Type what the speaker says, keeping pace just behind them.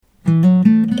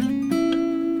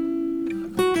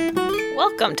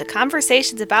Welcome to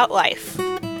Conversations About Life.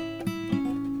 Well,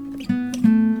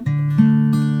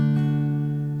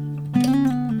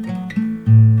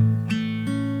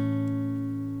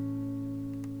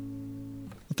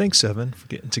 thanks, Evan, for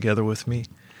getting together with me.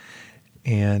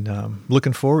 And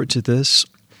looking forward to this.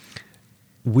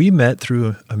 We met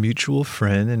through a mutual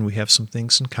friend, and we have some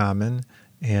things in common.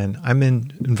 And I'm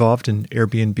involved in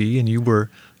Airbnb, and you're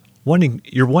wanting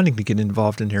to get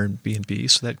involved in Airbnb,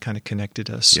 so that kind of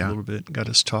connected us a little bit, got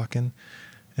us talking.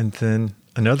 And then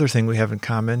another thing we have in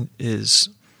common is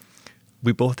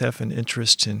we both have an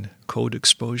interest in code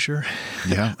exposure.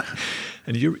 Yeah.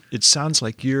 And it sounds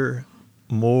like you're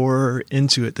more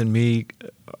into it than me.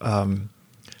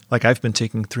 Like I've been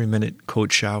taking 3-minute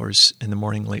cold showers in the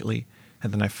morning lately,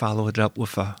 and then I follow it up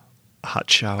with a hot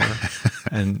shower,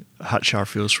 and a hot shower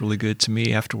feels really good to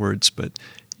me afterwards. But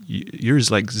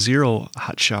yours like 0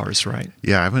 hot showers, right?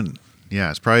 Yeah,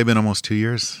 it's probably been almost 2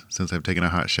 years since I've taken a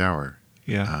hot shower.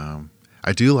 Yeah.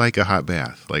 I do like a hot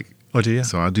bath. Oh, do you?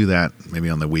 So I'll do that maybe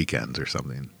on the weekends or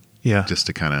something. Yeah. Just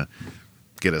to kind of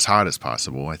get as hot as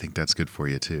possible. I think that's good for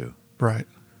you too. Right.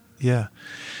 Yeah.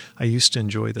 I used to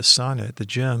enjoy the sauna at the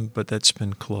gym, but that's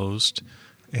been closed.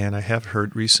 And I have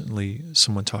heard recently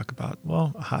someone talk about,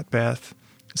 well, a hot bath,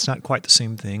 it's not quite the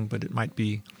same thing, but it might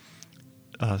be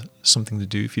something to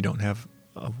do if you don't have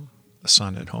a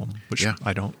sauna at home, which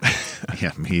I don't.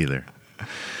 Yeah, me either.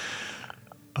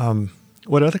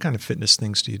 What other kind of fitness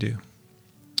things do you do?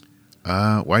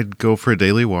 Well, I'd go for a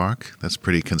daily walk. That's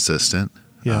pretty consistent.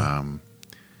 Yeah.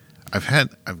 I've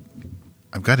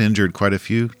got injured quite a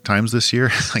few times this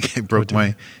year. Like I broke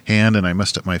my hand and I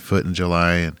messed up my foot in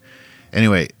July. And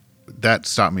anyway, that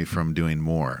stopped me from doing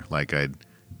more. Like I've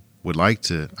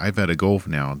had a goal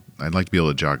now. I'd like to be able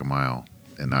to jog a mile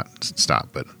and not stop,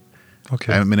 but I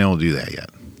haven't been able to do that yet.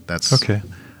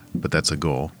 But that's a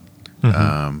goal.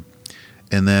 Mm-hmm.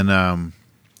 And then I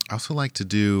also like to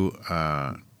do,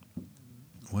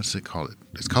 what's it called?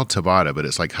 It's called Tabata, but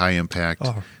it's like high impact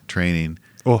training.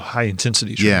 Oh, high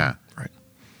intensity training. Yeah. Right.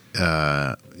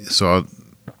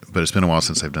 But it's been a while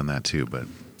since I've done that too. But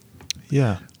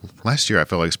yeah, last year I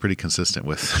felt like I was pretty consistent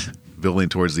with building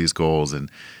towards these goals,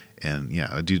 and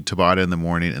I do Tabata in the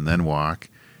morning and then walk,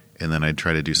 and then I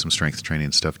try to do some strength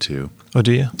training stuff too. Oh,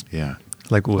 do you? Yeah,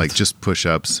 like just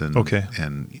push-ups and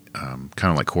kind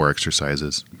of like core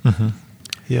exercises. Mm-hmm.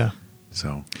 Yeah.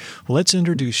 So, well, let's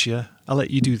introduce you. I'll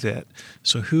let you do that.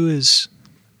 So, who is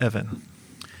Evan?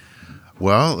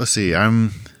 Well, let's see.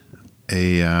 I'm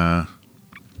a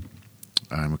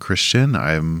Christian.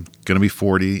 I'm going to be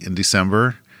 40 in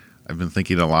December. I've been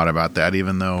thinking a lot about that,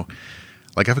 even though,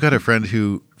 like, I've got a friend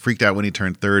who freaked out when he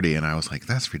turned 30, and I was like,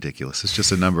 that's ridiculous. It's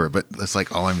just a number, but that's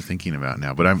like all I'm thinking about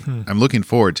now. But I'm looking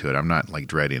forward to it. I'm not like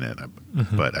dreading it,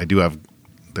 but I do have,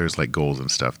 there's like goals and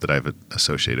stuff that I've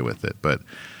associated with it. But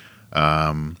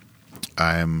I've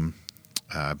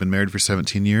been married for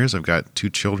 17 years. I've got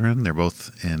 2 children. They're both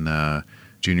in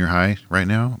junior high right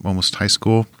now, almost high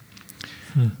school.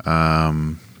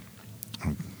 I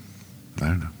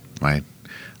don't know. I've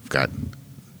got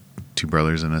 2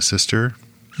 brothers and a sister.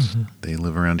 Mm-hmm. They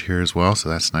live around here as well, so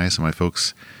that's nice. And my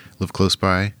folks live close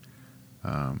by.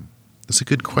 That's a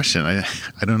good question. I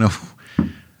don't know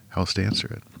how else to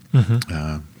answer it.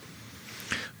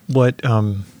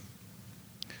 Mm-hmm.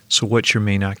 So what's your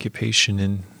main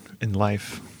occupation in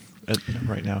life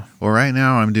right now? Well, right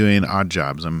now I'm doing odd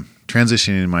jobs. I'm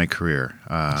transitioning in my career.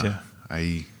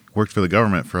 I worked for the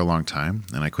government for a long time,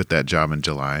 and I quit that job in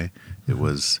July.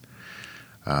 Mm-hmm.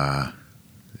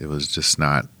 It was just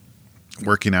not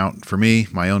working out for me,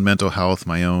 my own mental health,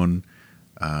 my own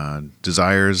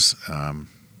desires.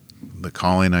 The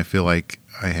calling I feel like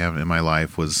I have in my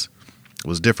life was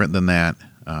different than that.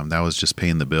 That was just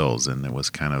paying the bills, and it was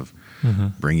kind of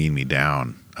bringing me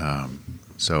down.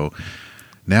 So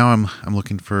now I'm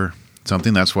looking for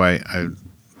something. That's why I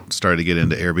started to get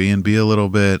into Airbnb a little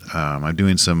bit. I'm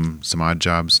doing some odd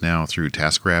jobs now through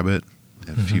TaskRabbit.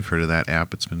 If you've heard of that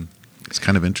app, it's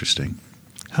kind of interesting.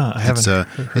 Huh, I haven't heard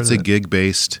of it. It's a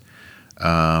gig-based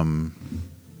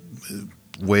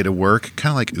way to work,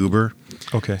 kind of like Uber.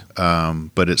 Okay.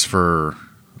 But it's for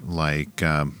like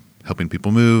helping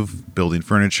people move, building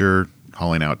furniture,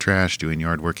 hauling out trash, doing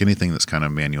yard work, anything that's kind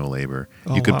of manual labor.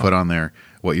 You could put on there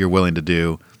what you're willing to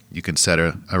do. You can set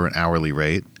an hourly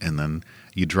rate, and then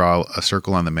you draw a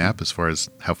circle on the map as far as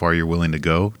how far you're willing to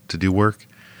go to do work.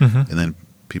 Mm-hmm. And then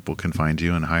people can find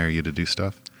you and hire you to do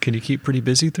stuff. Can you keep pretty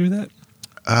busy through that?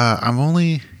 I've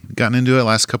only gotten into it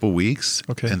last couple weeks.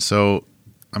 Okay. And so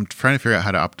I'm trying to figure out how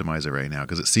to optimize it right now,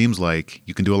 because it seems like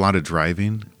you can do a lot of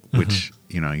driving, which,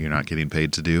 you're not getting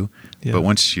paid to do. Yeah. But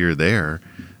once you're there,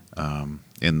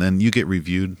 and then you get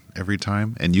reviewed every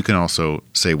time, and you can also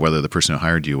say whether the person who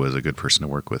hired you was a good person to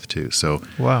work with too. So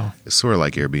Wow. it's sort of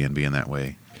like Airbnb in that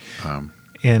way.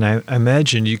 And I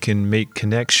imagine you can make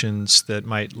connections that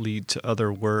might lead to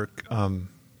other work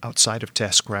outside of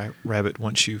TaskRabbit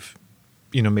once you've,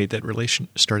 made that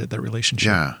started that relationship.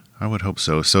 Yeah, I would hope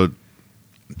so. So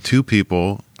 2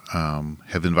 people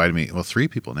have invited me. Well, 3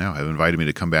 people now have invited me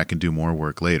to come back and do more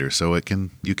work later. So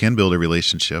you can build a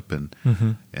relationship and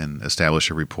establish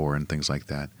a rapport and things like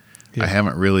that. Yeah. I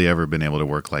haven't really ever been able to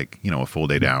work like a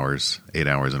full 8 hours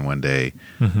in one day,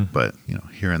 but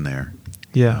here and there.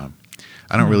 Yeah.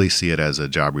 I don't really see it as a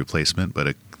job replacement, but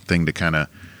a thing to kind of.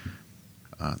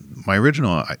 My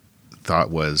original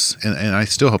thought was, and I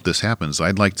still hope this happens.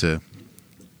 I'd like to,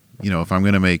 if I'm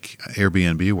going to make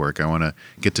Airbnb work, I want to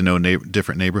get to know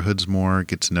different neighborhoods more,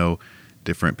 get to know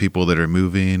different people that are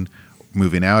moving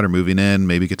out or moving in,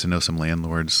 maybe get to know some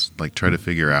landlords, like try to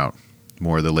figure out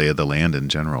more of the lay of the land in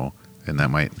general, and that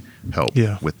might help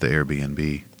with the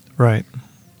Airbnb. Right.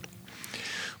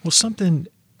 Well, something,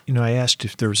 I asked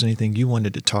if there was anything you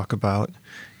wanted to talk about,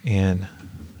 and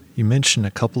you mentioned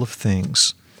a couple of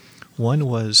things. One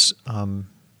was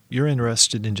you're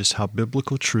interested in just how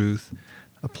biblical truth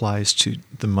applies to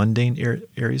the mundane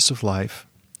areas of life.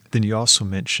 Then you also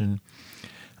mentioned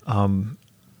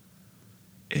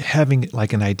having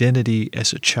like an identity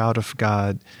as a child of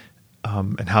God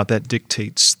and how that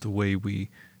dictates the way we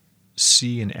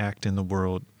see and act in the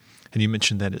world. And you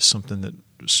mentioned that it's something that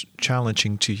was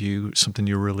challenging to you, something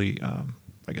you're really,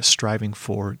 striving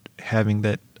for, having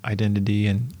that identity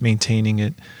and maintaining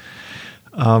it.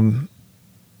 I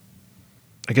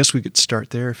guess we could start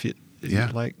there if you'd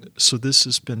like. So this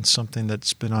has been something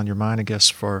that's been on your mind, I guess,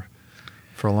 for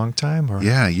a long time? Or?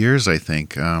 Yeah, years, I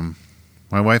think.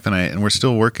 My wife and I, and we're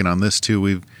still working on this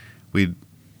too. We're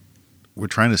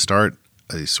trying to start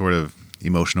a sort of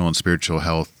emotional and spiritual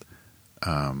health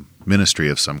ministry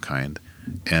of some kind,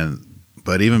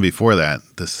 but even before that,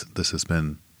 this has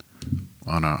been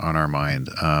on our mind.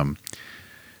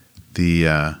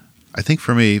 I think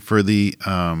for me, for the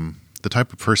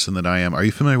type of person that I am, are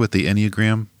you familiar with the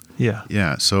Enneagram? Yeah.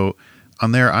 Yeah. So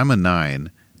on there, I'm a 9,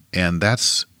 and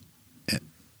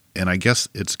I guess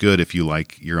it's good if you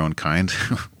like your own kind,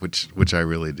 which I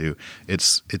really do.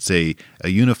 It's a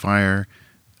unifier.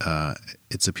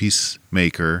 It's a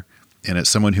peacemaker, and it's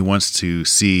someone who wants to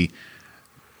see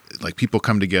like people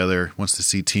come together, wants to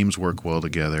see teams work well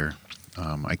together.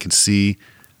 I can see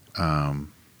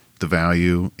the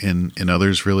value in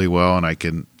others really well, and I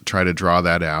can try to draw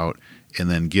that out and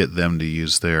then get them to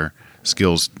use their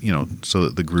skills, so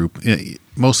that the group,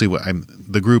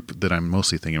 the group that I'm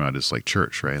mostly thinking about is like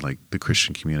church, right? Like the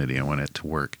Christian community. I want it to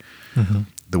work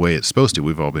the way it's supposed to.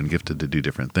 We've all been gifted to do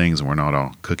different things, and we're not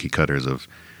all cookie cutters of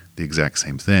the exact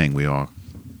same thing. We all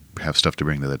have stuff to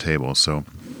bring to the table. So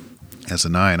as a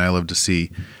 9, I love to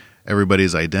see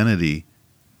everybody's identity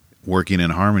working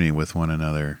in harmony with one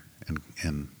another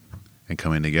and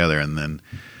coming together.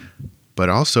 But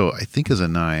also I think as a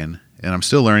 9, and I'm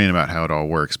still learning about how it all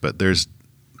works, but there's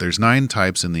 9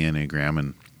 types in the Enneagram,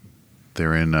 and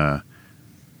they're in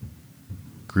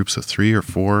groups of 3 or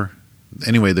 4.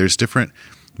 Anyway, there's different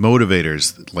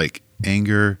motivators like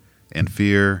anger and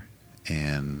fear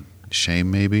and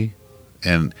shame maybe.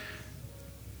 And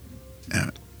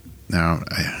now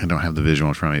I don't have the visual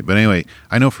in front of me. But anyway,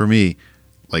 I know for me,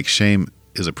 like shame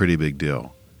is a pretty big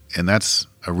deal. And that's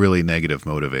a really negative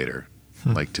motivator,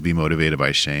 like to be motivated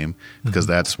by shame, because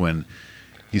that's when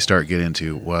you start getting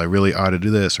into, well, I really ought to do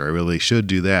this, or I really should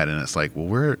do that. And it's like,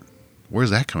 well, where's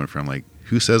that coming from? Like,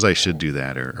 who says I should do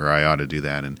that or I ought to do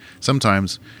that? And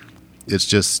sometimes it's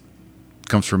just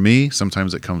comes from me.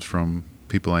 Sometimes it comes from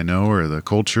people I know or the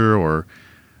culture,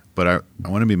 but I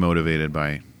want to be motivated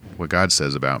by what God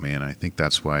says about me. And I think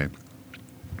that's why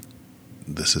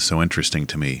this is so interesting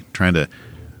to me, trying to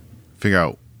figure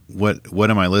out what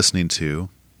am I listening to,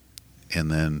 and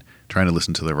then trying to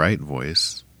listen to the right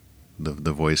voice,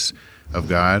 the voice of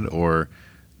God, or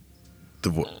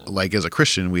like as a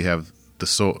Christian, we have the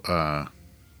soul,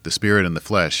 the spirit and the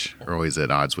flesh are always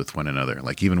at odds with one another.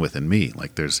 Like even within me,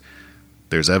 like there's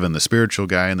Evan, the spiritual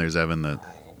guy, and there's Evan,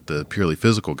 the purely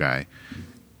physical guy,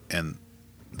 and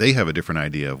they have a different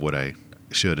idea of what I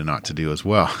should and ought to do as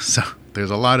well. So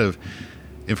there's a lot of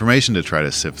information to try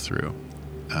to sift through.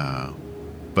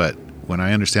 But when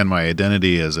I understand my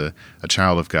identity as a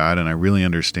child of God, and I really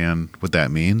understand what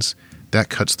that means, that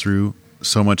cuts through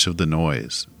so much of the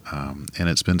noise. And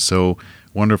it's been so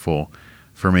wonderful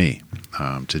for me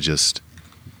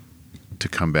to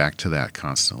come back to that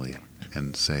constantly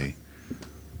and say,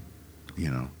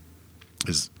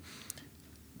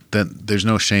 then there's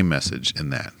no shame message in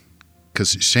that,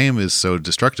 because shame is so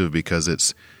destructive because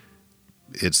it's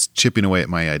chipping away at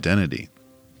my identity.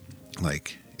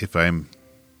 Like if I'm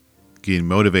getting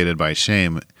motivated by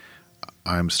shame,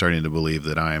 I'm starting to believe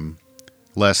that I'm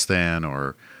less than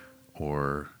or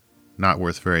not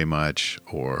worth very much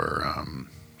or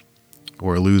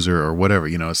a loser or whatever.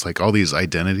 It's like all these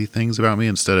identity things about me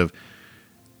instead of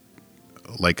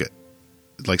like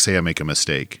say I make a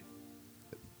mistake.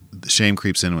 The shame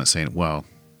creeps in with saying, well,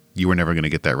 you were never going to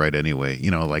get that right anyway.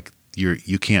 Like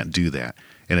you can't do that.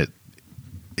 And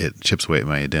it chips away at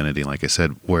my identity, like I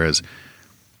said, whereas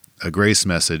a grace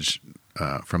message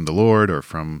from the Lord or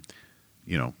from,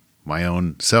 my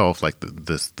own self, like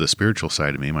the spiritual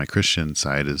side of me, my Christian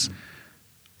side is,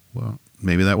 well,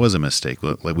 maybe that was a mistake.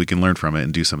 Like we can learn from it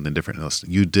and do something different.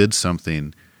 You did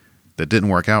something that didn't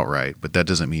work out right, but that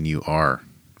doesn't mean you are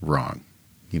wrong.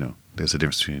 There's a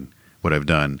difference between what I've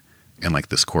done and like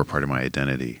this core part of my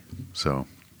identity. So,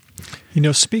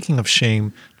 speaking of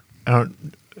shame, I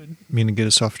don't mean to get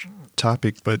us off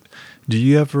topic, but do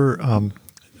you ever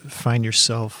find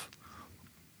yourself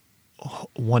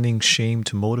wanting shame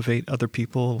to motivate other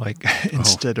people, like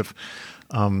instead of,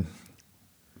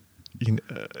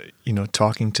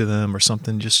 talking to them or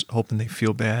something, just hoping they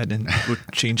feel bad and would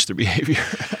change their behavior?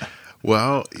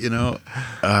 Well,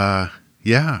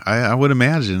 yeah, I would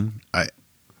imagine.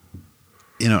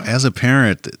 As a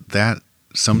parent, that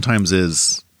sometimes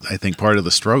is, I think, part of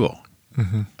the struggle.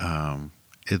 Mm-hmm.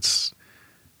 It's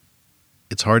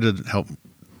hard to help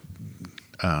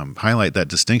highlight that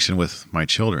distinction with my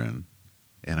children.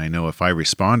 And I know if I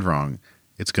respond wrong,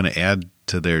 it's going to add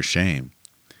to their shame.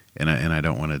 And I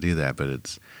don't want to do that, but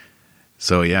it's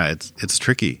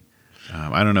tricky.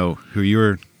 I don't know who you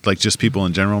were, like just people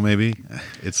in general, maybe.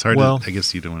 It's hard to, I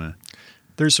guess you don't want to.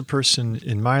 There's a person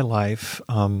in my life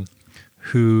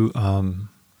who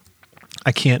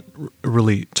I can't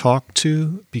really talk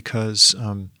to because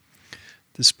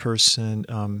this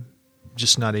person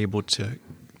just not able to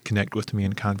connect with me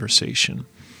in conversation.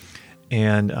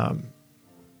 And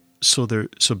so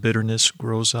bitterness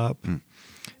grows up.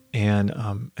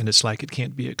 And it's like it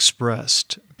can't be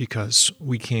expressed because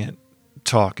we can't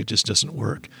talk. It just doesn't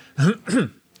work.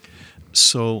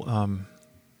 So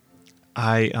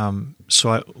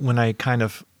when I kind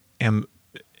of am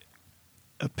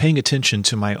paying attention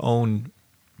to my own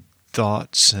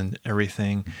thoughts and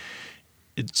everything,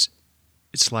 it's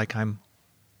like I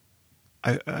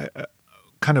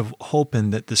kind of hoping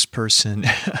that this person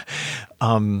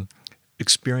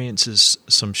experiences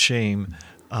some shame.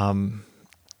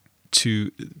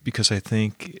 Because I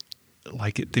think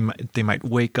like they might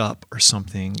wake up or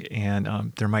something,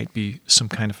 and there might be some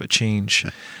kind of a change.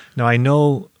 Now I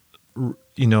know,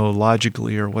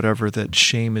 logically or whatever, that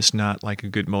shame is not like a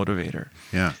good motivator.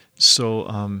 Yeah.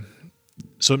 So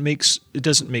it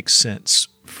doesn't make sense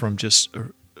from just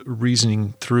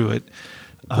reasoning through it.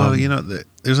 Well,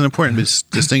 there's an important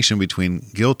distinction between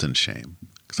guilt and shame,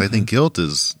 because I think guilt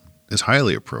is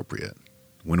highly appropriate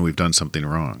when we've done something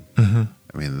wrong. Mm-hmm.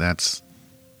 I mean,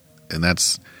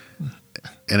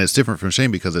 and it's different from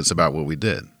shame because it's about what we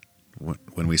did.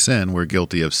 When we sin, we're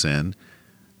guilty of sin,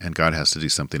 and God has to do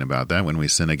something about that. When we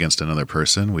sin against another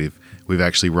person, we've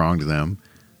actually wronged them.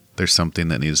 There's something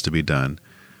that needs to be done.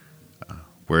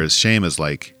 Whereas shame is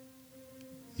like,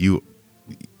 you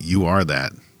are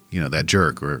that, that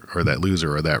jerk or that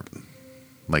loser or that,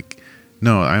 like,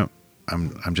 no,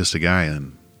 I'm just a guy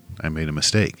and I made a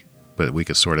mistake, but we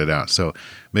could sort it out. So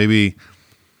maybe,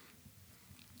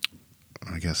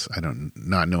 I guess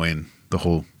not knowing the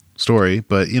whole story,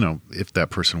 but if that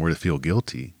person were to feel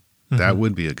guilty, that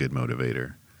would be a good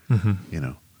motivator,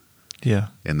 Yeah.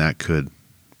 And that could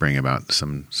bring about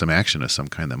some action of some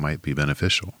kind that might be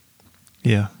beneficial.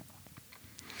 Yeah.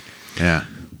 Yeah.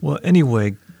 Well,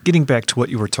 anyway, getting back to what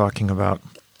you were talking about.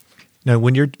 Now,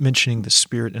 when you're mentioning the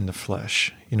spirit and the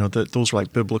flesh, those are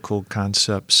like biblical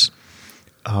concepts.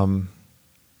 And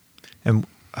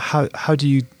how would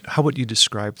you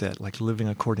describe that? Like living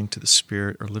according to the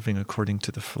spirit or living according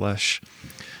to the flesh?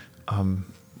 What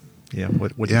do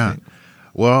you think?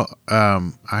 Well,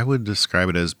 I would describe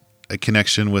it as a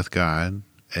connection with God,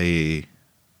 and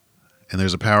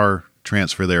there's a power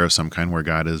transfer there of some kind where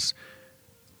God is,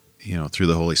 through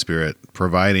the Holy Spirit,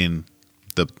 providing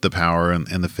the power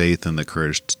and the faith and the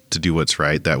courage to do what's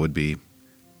right. That would be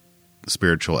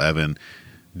spiritual Evan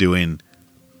doing,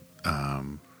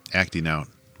 acting out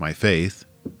my faith,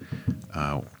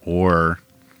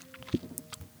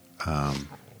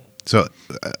 so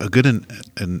a good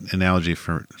an analogy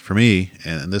for me,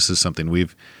 and this is something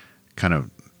we've kind of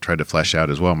tried to flesh out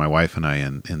as well, my wife and I,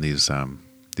 in these kind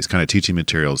of teaching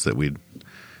materials that we'd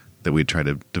that we try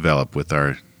to develop with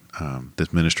our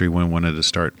this ministry when we wanted to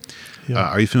start. Yeah.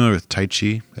 Are you familiar with Tai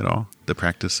Chi at all? The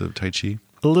practice of Tai Chi?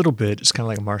 A little bit. It's kind of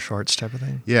like a martial arts type of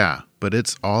thing. Yeah, but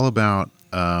it's all about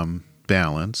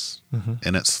balance,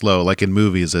 and it's slow. Like in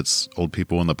movies, it's old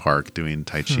people in the park doing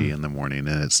Tai Chi in the morning,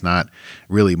 and it's not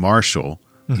really martial.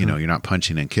 You know, you're not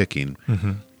punching and kicking.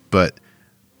 But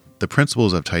the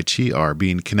principles of Tai Chi are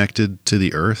being connected to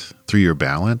the earth through your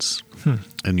balance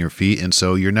and your feet, and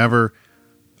so you're never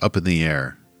up in the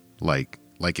air. Like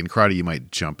in karate, you might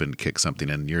jump and kick something,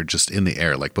 and you're just in the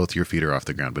air, like both your feet are off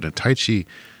the ground. But in Tai Chi,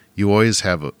 you always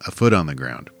have a foot on the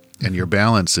ground, and your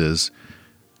balance is,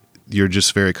 you're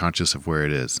just very conscious of where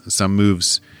it is. Some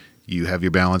moves, you have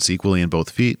your balance equally in both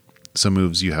feet. Some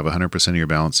moves, you have 100% of your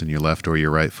balance in your left or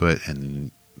your right foot,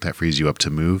 and that frees you up to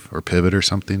move or pivot or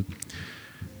something.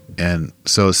 And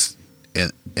so,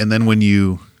 and then when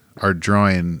you are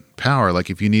drawing power, like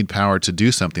if you need power to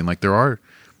do something, like there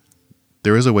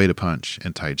is a way to punch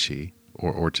in Tai Chi,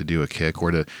 or to do a kick,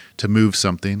 or to move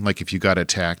something. Like if you got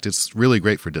attacked, it's really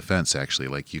great for defense, actually.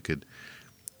 Like you could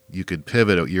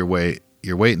pivot your weight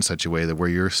in such a way that where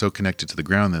you're so connected to the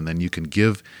ground, and then you can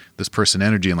give this person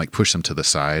energy and like push them to the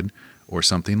side or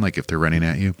something, like if they're running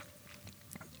at you.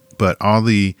 But all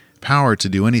the power to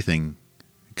do anything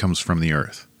comes from the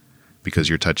earth, because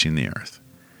you're touching the earth.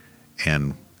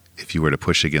 And if you were to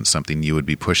push against something, you would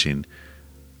be pushing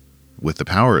with the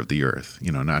power of the earth,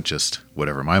 not just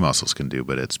whatever my muscles can do,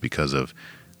 but it's because of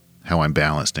how I'm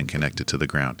balanced and connected to the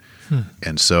ground.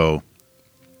 And so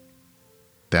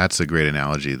that's a great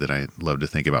analogy that I love to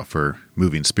think about for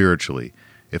moving spiritually.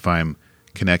 If I'm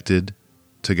connected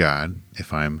to God,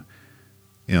 if I'm,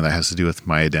 that has to do with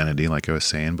my identity, like I was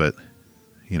saying, but,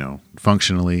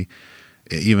 functionally,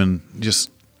 even just,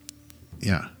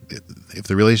 if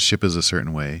the relationship is a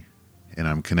certain way, and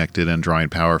I'm connected and drawing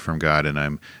power from God, and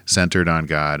I'm centered on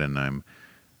God, and I'm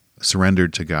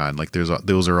surrendered to God, like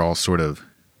those are all sort of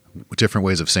different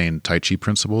ways of saying Tai Chi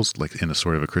principles, like in a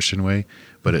sort of a Christian way,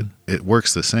 but it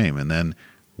works the same. And then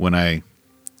when I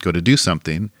go to do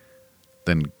something,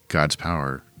 then God's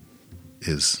power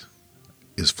is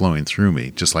flowing through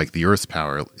me, just like the earth's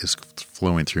power is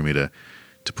flowing through me to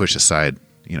push aside,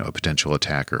 a potential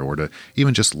attacker, or to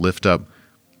even just lift up,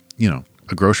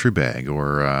 a grocery bag,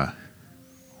 or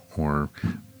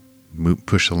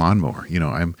push a lawnmower.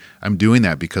 I'm doing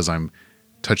that because I'm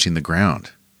touching the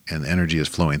ground, and the energy is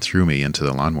flowing through me into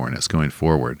the lawnmower, and it's going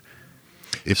forward.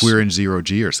 If we were in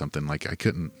 0G or something, like I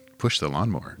couldn't push the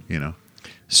lawnmower,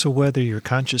 So whether you're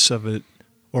conscious of it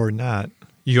or not,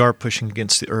 you are pushing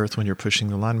against the earth when you're pushing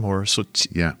the lawnmower. So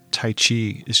Tai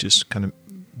Chi is just kind of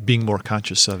being more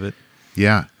conscious of it.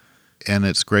 Yeah. And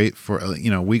it's great for,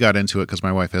 we got into it because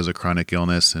my wife has a chronic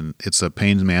illness, and it's a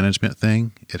pain management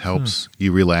thing. It helps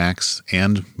you relax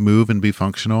and move and be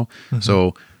functional.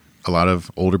 So a lot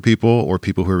of older people or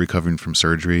people who are recovering from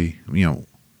surgery,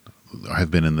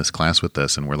 have been in this class with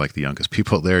us, and we're like the youngest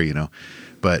people there,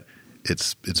 but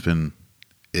it's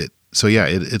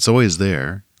always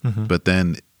there. But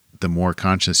then the more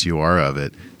conscious you are of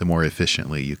it, the more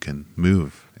efficiently you can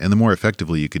move, and the more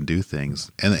effectively you can do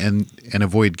things, and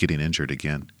avoid getting injured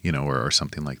again, or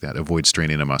something like that. Avoid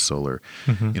straining a muscle, or,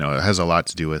 it has a lot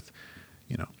to do with,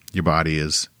 your body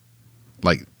is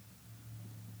like,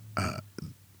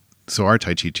 so our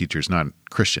Tai Chi teacher is not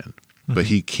Christian, but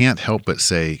he can't help but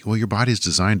say, well, your body's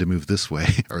designed to move this way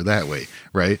or that way,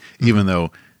 right? Even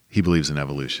though he believes in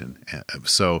evolution.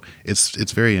 So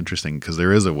it's very interesting, because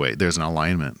there is a way, there's an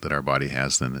alignment that our body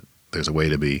has, then there's a way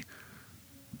to be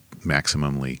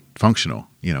maximally functional,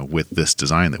 with this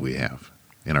design that we have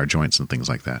in our joints and things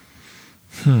like that.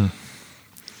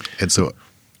 And so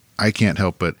I can't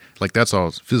help but, like, that's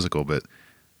all physical, but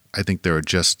I think there are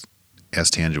just as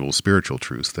tangible spiritual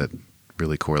truths that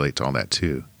really correlate to all that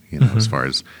too, as far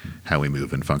as how we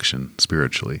move and function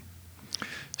spiritually.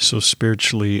 So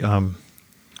spiritually,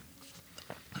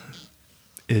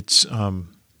 it's,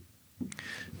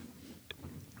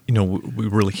 we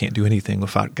really can't do anything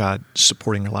without God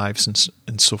supporting our lives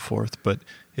and so forth, but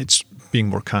it's being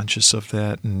more conscious of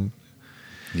that. And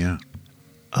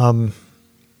well,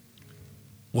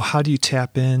 how do you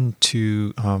tap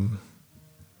into,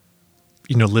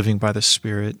 living by the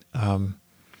Spirit? I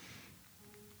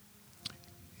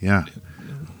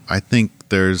think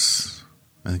there's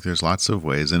lots of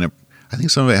ways, and I think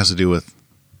some of it has to do with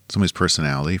somebody's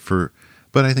personality.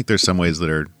 But I think there's some ways that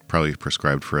are probably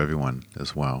prescribed for everyone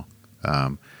as well.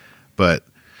 But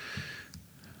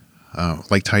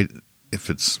if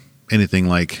it's anything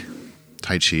like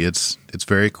Tai Chi, it's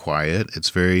very quiet. It's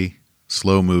very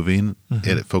slow moving.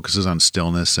 It focuses on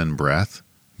stillness and breath.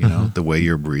 The way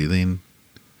you're breathing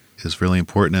is really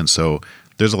important. And so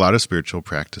there's a lot of spiritual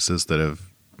practices that have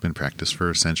been practiced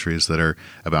for centuries that are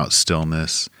about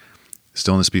stillness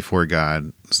before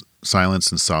God,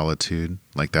 silence and solitude.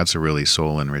 Like that's a really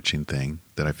soul enriching thing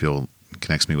that I feel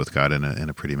connects me with God in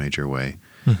a pretty major way.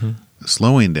 Mm-hmm.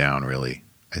 Slowing down really,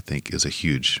 I think, is a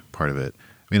huge part of it.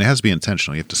 I mean, it has to be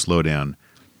intentional. You have to slow down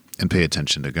and pay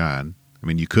attention to God. I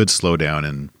mean, you could slow down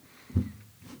and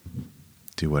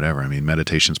do whatever. I mean,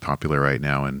 meditation's popular right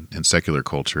now in secular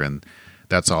culture, and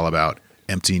that's all about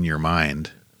emptying your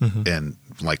mind and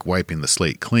like wiping the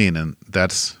slate clean. And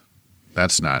that's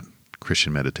not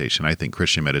Christian meditation. I think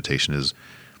Christian meditation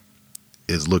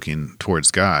is looking towards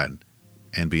God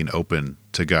and being open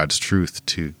to God's truth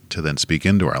to then speak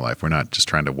into our life. We're not just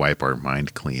trying to wipe our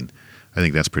mind clean. I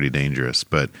think that's pretty dangerous.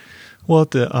 But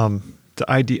the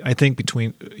idea, I think,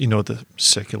 between the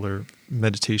secular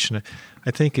meditation,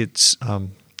 I think it's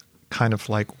kind of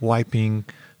like wiping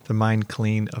the mind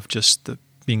clean of just the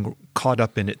being caught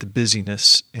up in it, the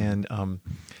busyness, and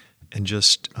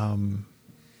just kind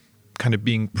of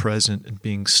being present and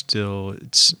being still.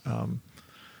 It's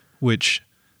which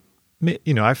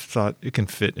I've thought it can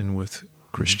fit in with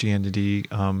Christianity,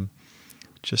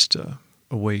 just a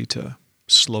way to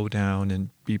slow down and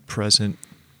be present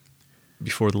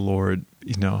before the Lord,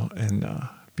 and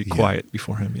be quiet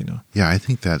before Him, Yeah, I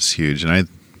think that's huge, and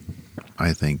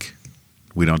I think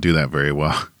we don't do that very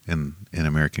well in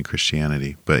American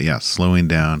Christianity. But yeah, slowing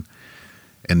down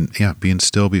and being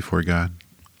still before God.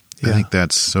 Yeah. I think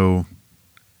that's so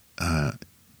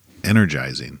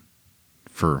energizing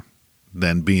for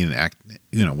then being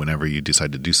whenever you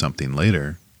decide to do something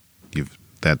later,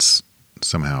 that's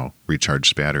somehow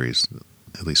recharged batteries.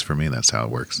 At least for me, that's how it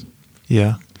works.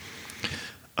 Yeah.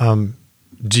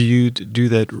 Do you do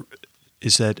that?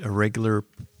 Is that a regular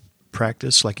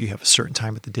practice? Like you have a certain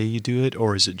time of the day you do it,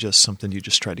 or is it just something you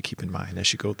just try to keep in mind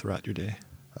as you go throughout your day?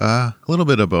 A little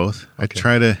bit of both. Okay. I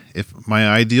try to, if my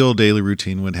ideal daily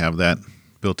routine would have that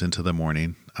built into the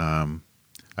morning,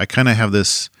 I kind of have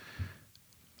this,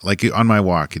 like on my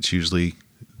walk, it's usually,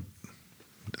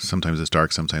 sometimes it's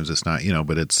dark, sometimes it's not,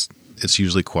 but it's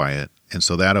usually quiet. And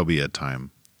so that'll be a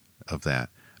time of that.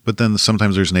 But then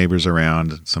sometimes there's neighbors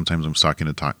around. Sometimes I'm stopping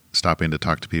to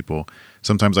talk to people.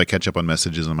 Sometimes I catch up on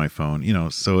messages on my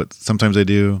phone, so sometimes I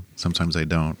do, sometimes I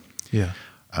don't. Yeah.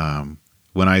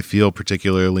 When I feel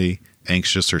particularly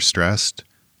anxious or stressed,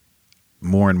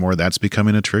 more and more that's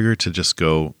becoming a trigger to just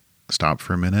go stop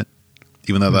for a minute,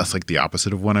 even though that's like the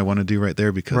opposite of what I want to do right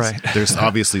there, because there's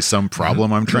obviously some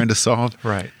problem I'm trying to solve.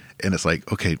 Right. And it's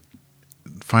like, okay,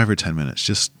 5 or 10 minutes,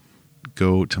 just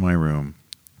go to my room.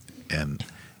 And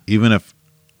even if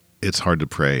it's hard to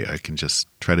pray, I can just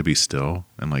try to be still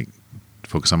and like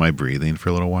focus on my breathing for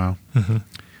a little while. Mm-hmm.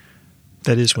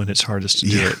 That is when it's hardest to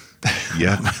do it.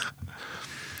 Yeah.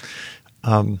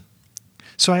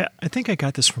 So I think I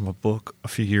got this from a book a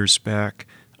few years back.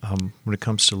 When it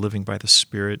comes to living by the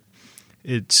Spirit,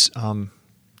 it's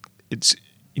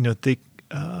they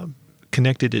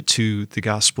connected it to the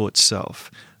gospel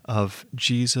itself of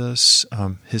Jesus,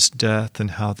 His death,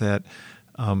 and how that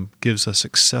gives us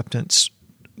acceptance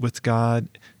with God.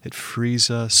 It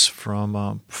frees us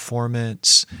from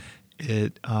performance.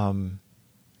 It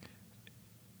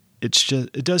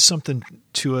does something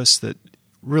to us that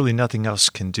really nothing else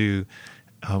can do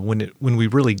when we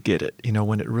really get it.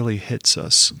 When it really hits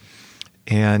us,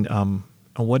 and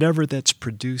whatever that's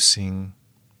producing,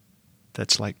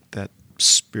 that's like that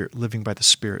Spirit, living by the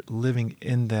Spirit, living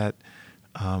in that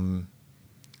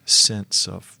sense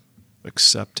of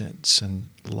acceptance and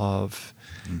love.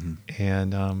 Mm-hmm.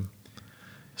 And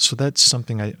so that's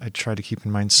something I try to keep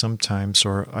in mind sometimes,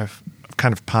 or I've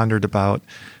kind of pondered about.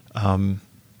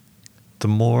 The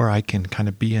more I can kind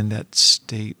of be in that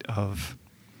state of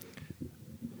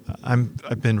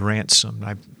I've been ransomed,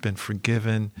 I've been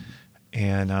forgiven,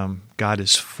 and God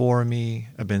is for me.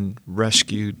 I've been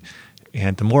rescued,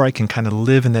 and the more I can kind of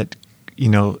live in that,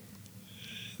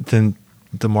 then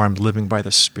the more I'm living by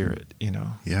the Spirit.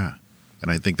 Yeah,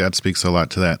 and I think that speaks a lot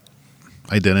to that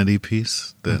identity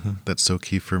piece that's so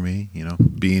key for me.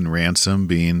 Being ransomed,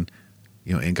 being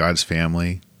in God's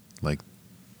family, like.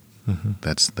 Mm-hmm.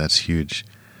 That's huge.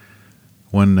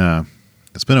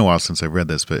 It's been a while since I've read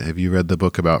this, but have you read the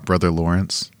book about Brother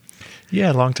Lawrence?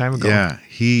 Yeah, a long time ago. Yeah,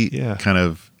 he kind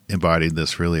of embodied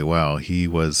this really well. He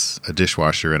was a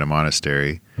dishwasher in a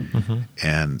monastery,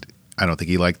 and I don't think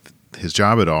he liked his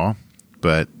job at all,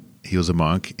 but he was a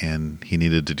monk, and he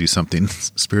needed to do something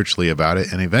spiritually about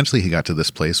it, and eventually he got to this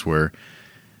place where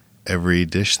every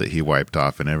dish that he wiped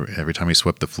off and every time he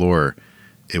swept the floor,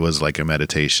 it was like a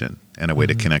meditation and a way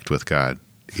to connect with God,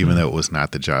 even though it was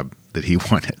not the job that he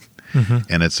wanted.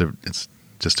 And it's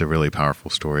just a really powerful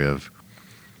story of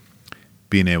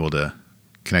being able to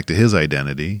connect to his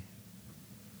identity,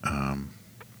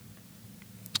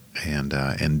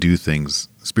 and do things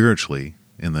spiritually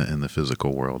in the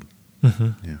physical world.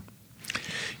 Yeah.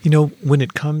 When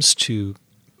it comes to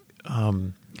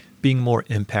being more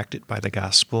impacted by the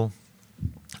gospel,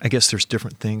 I guess there's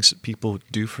different things that people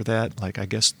do for that. Like, I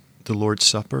guess the Lord's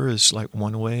Supper is like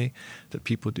one way that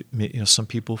people do. Some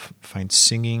people find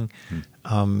singing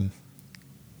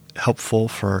helpful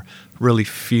for really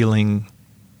feeling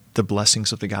the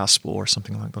blessings of the gospel or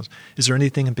something like those. Is there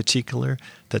anything in particular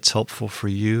that's helpful for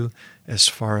you as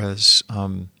far as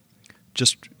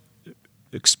just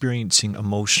experiencing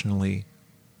emotionally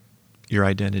your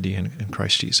identity in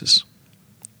Christ Jesus?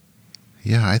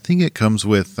 Yeah, I think it comes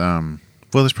with,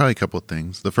 there's probably a couple of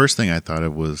things. The first thing I thought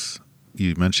of was,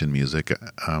 you mentioned music.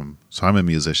 So I'm a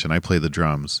musician. I play the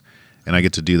drums, and I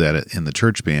get to do that in the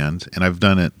church band, and I've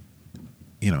done it,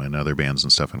 in other bands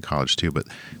and stuff in college too. But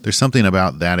there's something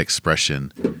about that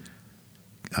expression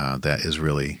that is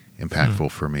really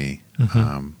impactful for me.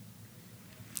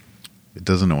 It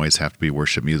doesn't always have to be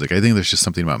worship music. I think there's just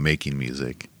something about making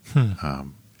music, and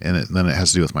then it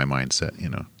has to do with my mindset,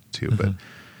 too.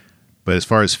 But as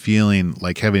far as feeling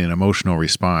like having an emotional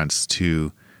response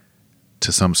to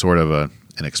some sort of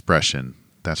an expression,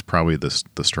 that's probably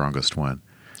the strongest one.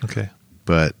 Okay.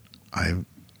 But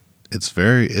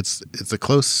it's a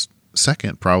close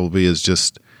second. Probably is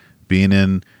just being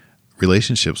in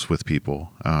relationships with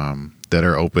people that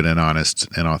are open and honest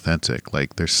and authentic.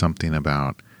 Like, there's something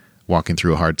about walking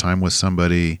through a hard time with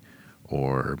somebody,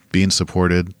 or being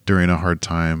supported during a hard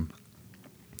time,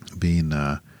 being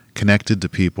connected to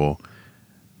people.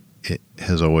 It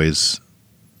has always,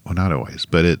 well, not always,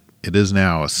 but it is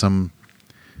now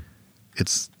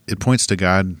it points to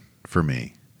God for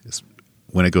me. It's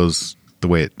when it goes the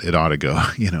way it ought to go,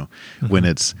 when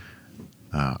it's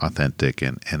authentic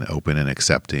and open and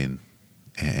accepting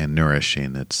and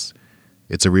nourishing. It's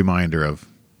a reminder of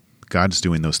God's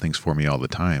doing those things for me all the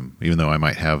time, even though I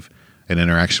might have an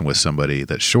interaction with somebody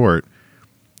that's short,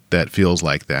 that feels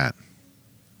like that.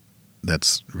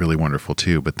 That's really wonderful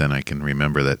too. But then I can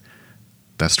remember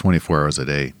that's 24 hours a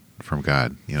day from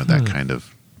God, that kind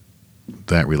of,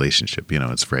 that relationship,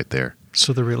 it's right there.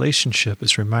 So the relationship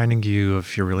is reminding you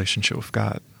of your relationship with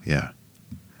God. Yeah.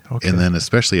 Okay. And then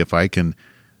especially if I can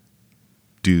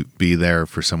be there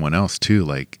for someone else too,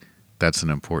 like, that's an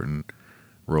important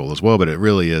role as well. But it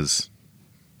really is,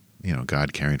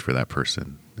 God caring for that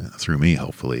person through me,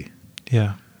 hopefully.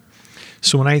 Yeah.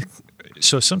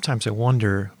 So sometimes I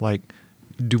wonder, like,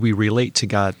 do we relate to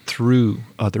God through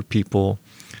other people?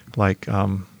 Like,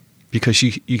 because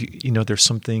you there's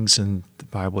some things in the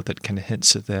Bible that kind of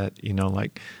hints at that,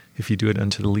 like, if you do it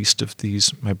unto the least of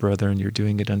these, my brethren, you're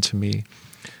doing it unto me.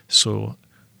 So,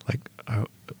 like, I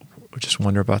just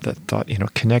wonder about that thought,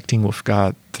 connecting with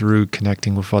God through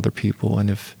connecting with other people,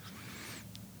 and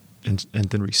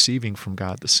then receiving from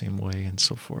God the same way, and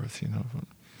so forth,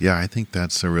 Yeah, I think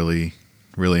that's a really,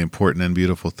 really important and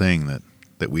beautiful thing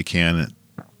that we can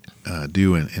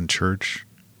do in church,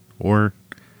 or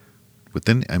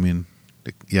within. I mean,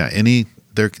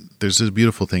 there's this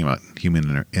beautiful thing about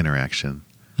human interaction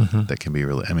that can be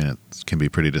really. I mean, it can be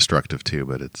pretty destructive too,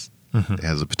 but it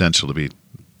has the potential to be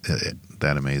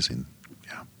that amazing.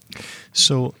 Yeah.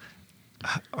 So,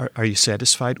 are you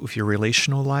satisfied with your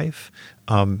relational life?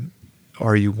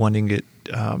 Are you wanting it?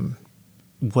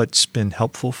 What's been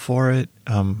helpful for it?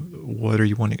 What are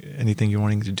you wanting? Anything you're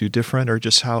wanting to do different, or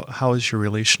just how is your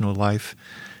relational life?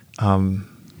 And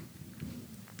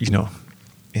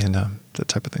that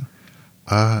type of thing.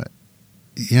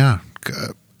 Yeah,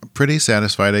 pretty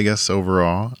satisfied, I guess,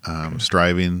 overall.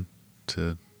 Striving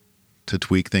to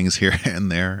tweak things here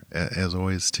and there, as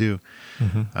always, too.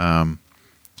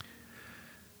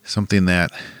 Something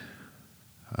that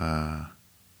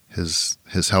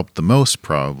has helped the most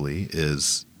probably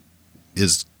is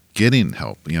getting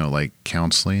help. Like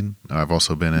counseling. I've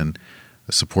also been in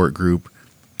a support group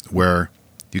where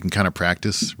you can kind of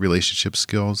practice relationship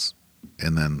skills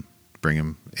and then bring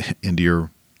them into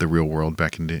the real world,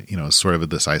 back into, sort of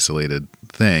this isolated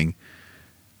thing.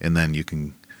 And then you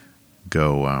can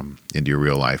go into your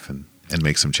real life and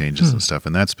make some changes and stuff.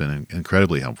 And that's been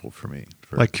incredibly helpful for me.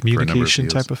 Like communication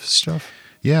type of stuff?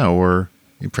 Yeah, or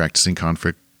practicing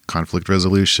conflict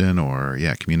resolution, or,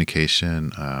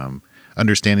 communication.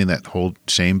 Understanding that whole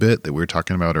shame bit that we were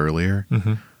talking about earlier.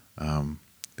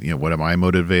 What am I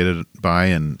motivated by,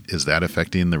 and is that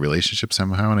affecting the relationship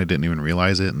somehow? And I didn't even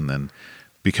realize it. And then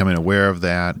becoming aware of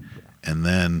that, and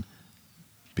then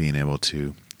being able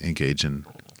to engage in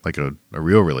like a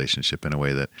real relationship in a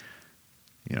way that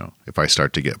if I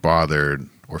start to get bothered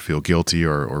or feel guilty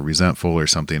or resentful or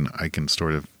something, I can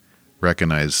sort of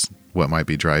recognize what might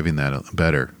be driving that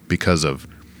better because of,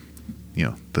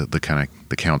 the kind of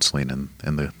the counseling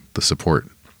and the support.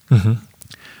 Mm-hmm.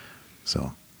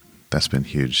 So that's been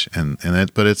huge.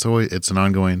 But it's an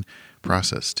ongoing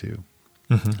process too.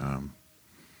 Mm-hmm.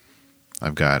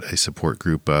 I've got a support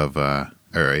group of,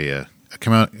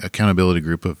 accountability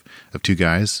group of 2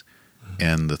 guys,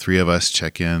 and the 3 of us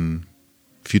check in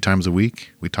a few times a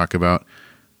week. We talk about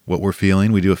what we're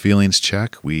feeling. We do a feelings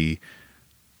check. We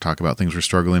talk about things we're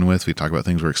struggling with. We talk about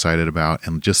things we're excited about,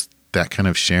 and just that kind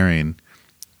of sharing,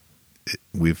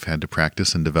 we've had to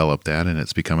practice and develop that, and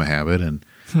it's become a habit, and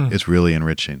it's really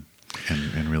enriching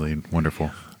and really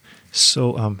wonderful.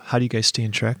 So how do you guys stay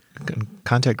in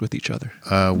contact with each other?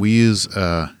 We use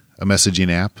a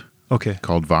messaging app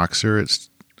called Voxer.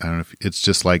 It's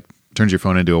just like turns your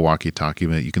phone into a walkie-talkie,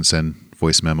 but you can send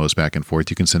voice memos back and forth.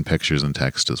 You can send pictures and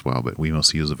text as well, but we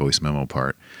mostly use the voice memo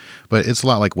part. But it's a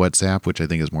lot like WhatsApp, which I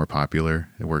think is more popular.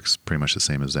 It works pretty much the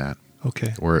same as that.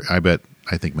 Okay. Or I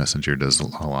think Messenger does a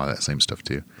lot of that same stuff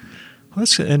too. Well,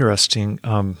 that's interesting.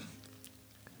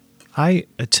 I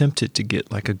attempted to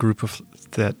get like a group of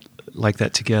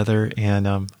that together, and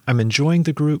I'm enjoying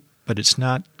the group, but it's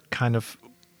not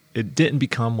it didn't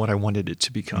become what I wanted it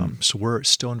to become. So we're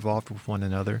still involved with one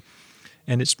another,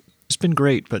 and it's been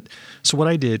great. But so what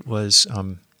I did was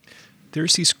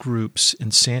there's these groups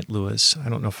in St. Louis. I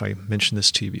don't know if I mentioned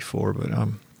this to you before, but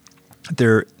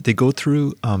they go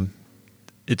through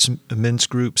it's men's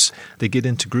groups. They get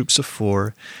into groups of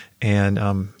 4, and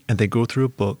they go through a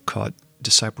book called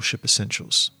Discipleship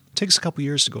Essentials. It takes a couple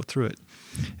years to go through it,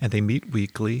 and they meet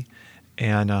weekly,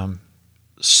 and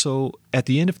so at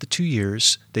the end of the 2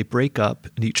 years, they break up,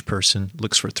 and each person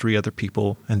looks for 3 other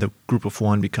people, and the group of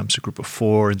 1 becomes a group of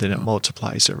 4, and then it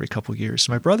multiplies every couple of years.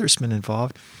 My brother's been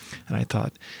involved, and I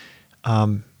thought,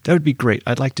 that would be great.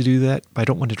 I'd like to do that, but I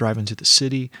don't want to drive into the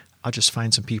city. I'll just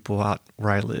find some people out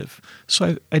where I live.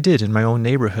 So I did in my own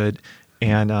neighborhood,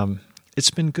 and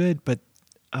it's been good, but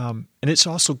and it's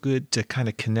also good to kind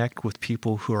of connect with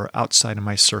people who are outside of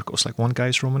my circles. Like one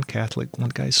guy's Roman Catholic,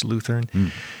 one guy's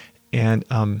Lutheran. And,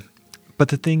 but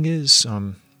the thing is,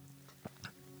 I'm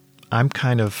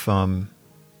kind of,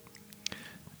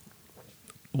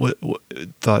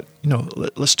 thought,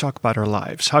 let's talk about our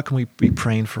lives. How can we be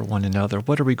praying for one another?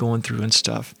 What are we going through and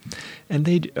stuff? And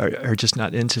they are just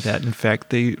not into that. In fact,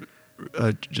 they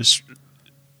just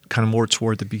kind of more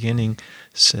toward the beginning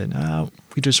said, no,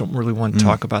 we just don't really want to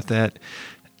talk about that.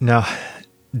 Now,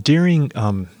 during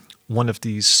one of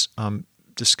these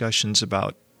discussions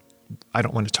about I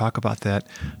don't want to talk about that,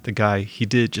 the guy, he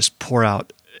did just pour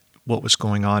out what was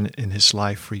going on in his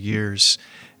life for years,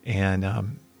 and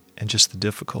just the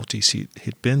difficulties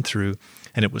he'd been through,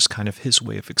 and it was kind of his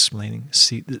way of explaining,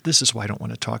 see, this is why I don't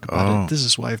want to talk about it. This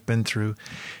is why I've been through.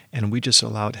 And we just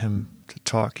allowed him to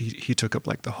talk. He took up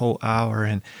like the whole hour,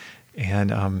 and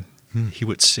he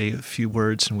would say a few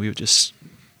words, and we would just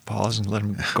pause and let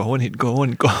him go, and he'd go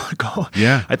and go and go.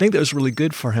 Yeah. I think that was really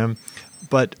good for him.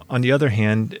 But on the other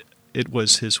hand, it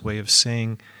was his way of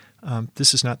saying,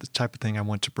 this is not the type of thing I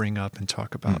want to bring up and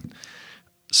talk about.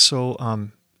 So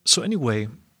anyway,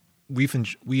 we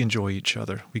enjoy each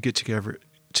other. We get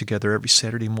together every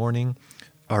Saturday morning.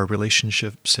 Our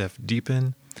relationships have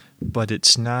deepened, but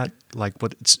it's not like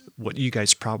what you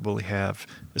guys probably have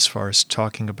as far as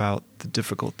talking about the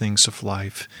difficult things of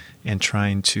life and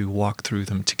trying to walk through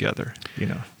them together.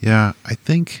 Yeah,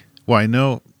 I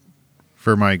know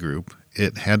for my group,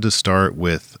 it had to start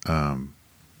with a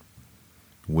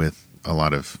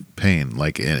lot of pain,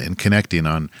 like in connecting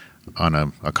on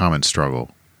a common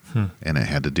struggle, and it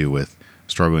had to do with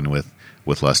struggling with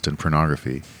lust and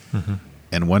pornography.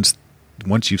 And once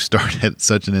you start at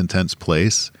such an intense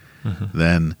place,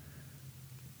 then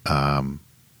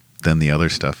the other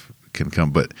stuff can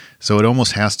come. But so it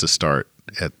almost has to start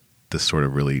at this sort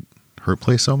of really hurt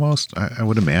place. Almost, I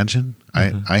would imagine.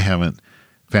 I haven't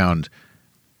found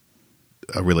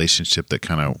a relationship that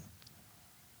kind of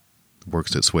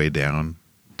works its way down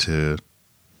to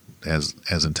as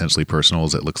intensely personal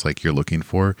as it looks like you're looking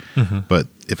for. But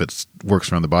if it works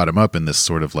from the bottom up in this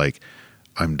sort of like,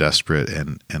 I'm desperate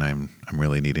and I'm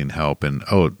really needing help, and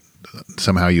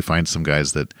somehow you find some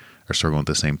guys that are struggling with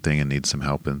the same thing and need some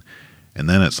help, and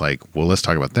then it's like, well, let's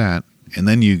talk about that, and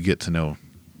then you get to know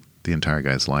the entire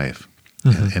guy's life,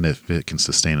 and if it can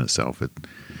sustain itself.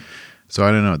 So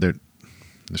I don't know,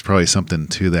 there's probably something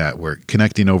to that, where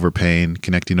connecting over pain,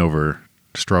 connecting over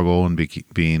struggle, and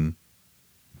being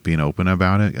open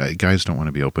about it. Guys don't want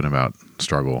to be open about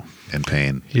struggle and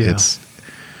pain. Yeah.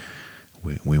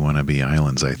 We want to be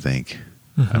islands, I think.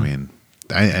 I mean,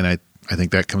 I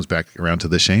think that comes back around to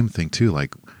the shame thing too.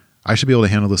 Like, I should be able to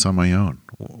handle this on my own.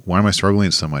 Why am I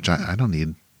struggling so much? I don't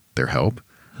need their help.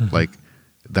 Like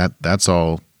that's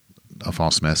all a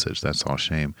false message. That's all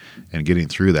shame. And getting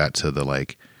through that to the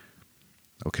like,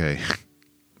 okay,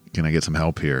 can I get some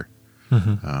help here?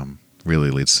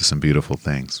 Really leads to some beautiful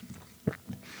things.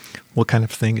 What kind of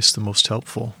thing is the most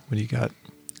helpful when you got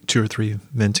 2 or 3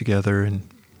 men together and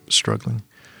struggling?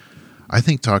 I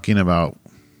think talking about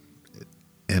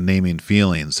and naming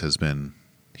feelings has been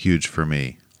huge for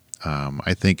me.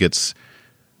 I think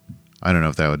I don't know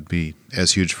if that would be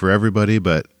as huge for everybody,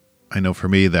 but I know for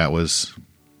me that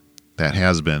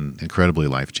has been incredibly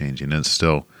life-changing, and it's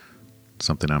still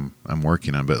something I'm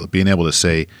working on. But being able to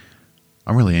say,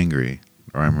 I'm really angry,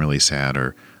 or I'm really sad,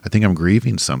 or I think I'm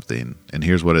grieving something, and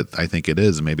here's what I think it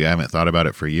is. Maybe I haven't thought about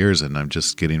it for years, and I'm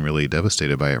just getting really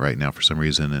devastated by it right now for some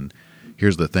reason. And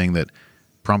here's the thing that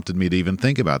prompted me to even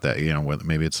think about that. You know,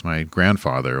 maybe it's my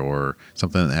grandfather or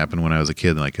something that happened when I was a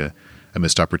kid, like a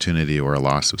missed opportunity or a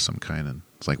loss of some kind. And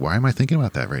it's like, why am I thinking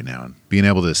about that right now? And being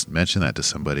able to mention that to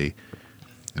somebody,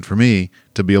 and for me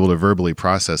to be able to verbally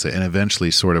process it and eventually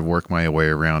sort of work my way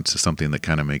around to something that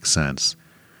kind of makes sense,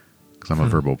 because I'm a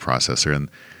verbal processor, and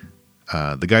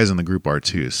the guys in the group are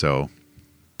too. So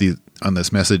on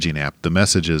this messaging app, the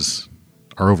messages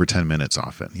are over 10 minutes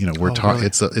often. You know, we're talking.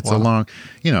 Really? It's a long,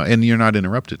 you know, and you're not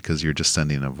interrupted because you're just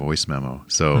sending a voice memo,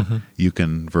 so you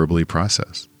can verbally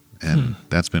process, and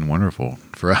that's been wonderful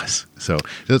for us. So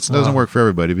it doesn't work for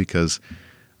everybody because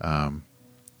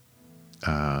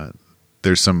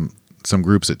there's some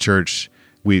groups at church.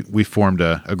 We formed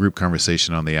a group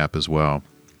conversation on the app as well,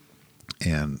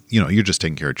 and you know, you're just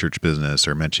taking care of church business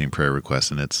or mentioning prayer requests,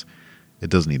 and it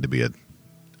doesn't need to be a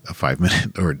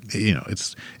 5-minute, or you know,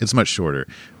 it's much shorter.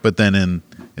 But then in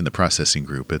the processing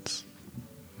group,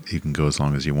 you can go as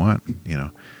long as you want, you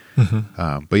know.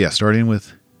 But yeah, starting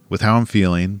with how I'm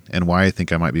feeling and why I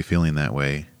think I might be feeling that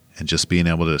way, and just being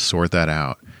able to sort that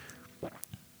out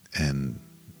and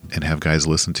have guys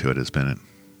listen to it has been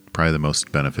probably the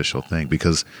most beneficial thing,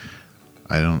 because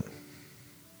I don't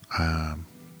know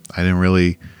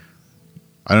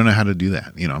how to do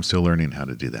that. You know, I'm still learning how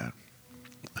to do that.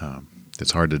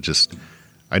 It's hard to just,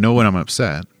 I know when I'm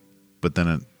upset, but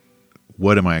then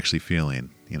what am I actually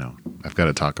feeling? You know, I've got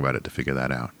to talk about it to figure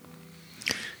that out.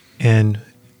 And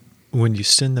when you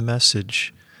send the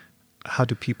message, how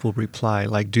do people reply?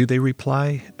 Like, do they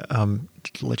reply to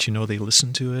let you know they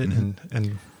listen to it?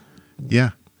 And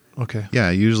yeah. Okay.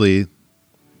 Yeah, usually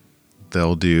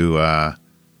they'll do a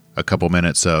couple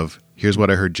minutes of, here's what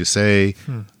I heard you say.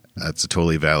 That's a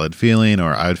totally valid feeling,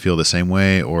 or I would feel the same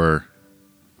way, or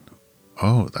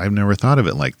oh, I've never thought of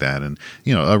it like that. And,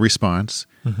 you know, a response.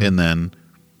 And then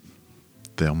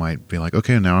they might be like,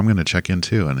 okay, now I'm going to check in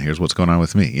too, and here's what's going on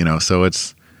with me. You know, so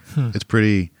it's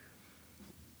pretty,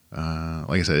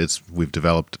 like I said, we've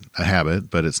developed a habit,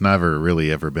 but it's never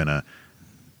really ever been a,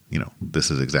 you know,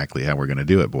 this is exactly how we're going to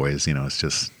do it, boys. You know, it's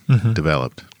just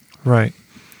developed. Right.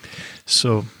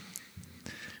 So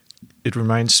it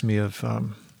reminds me of,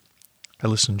 I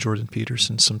listen to Jordan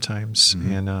Peterson sometimes,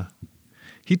 and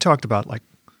he talked about, like,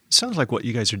 it sounds like what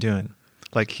you guys are doing.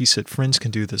 Like he said, friends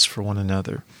can do this for one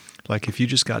another. Like if you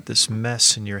just got this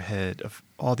mess in your head of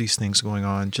all these things going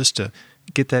on, just to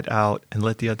get that out and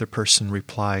let the other person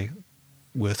reply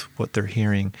with what they're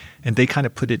hearing, and they kind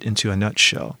of put it into a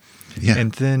nutshell. Yeah.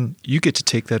 And then you get to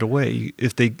take that away.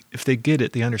 If they get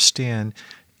it, they understand,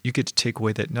 you get to take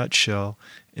away that nutshell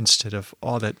instead of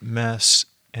all that mess,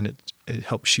 and it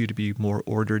helps you to be more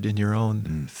ordered in your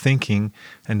own thinking,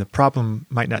 and the problem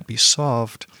might not be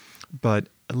solved, but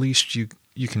at least you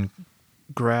can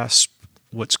grasp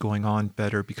what's going on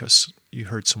better because you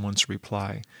heard someone's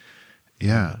reply.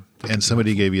 Yeah, and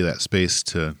somebody gave you that space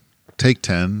to take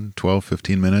 10, 12,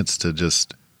 15 minutes to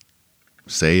just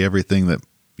say everything that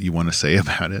you want to say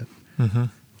about it.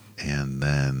 And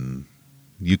then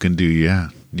you can do,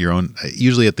 your own.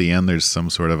 Usually at the end, there's some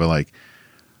sort of a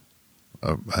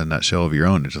nutshell of your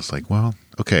own. It's just like, well,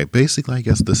 okay, basically, I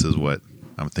guess this is what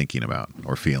I'm thinking about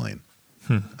or feeling.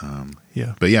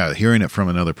 Yeah. But yeah, hearing it from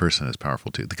another person is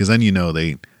powerful too, because then you know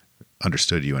they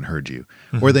understood you and heard you.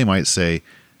 Or they might say,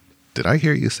 did I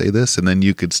hear you say this? And then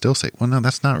you could still say, well, no,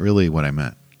 that's not really what I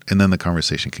meant. And then the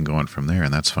conversation can go on from there,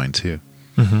 and that's fine too.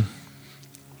 Well,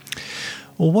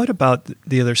 what about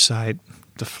the other side,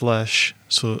 the flesh?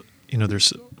 So, you know,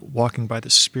 there's walking by the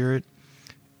Spirit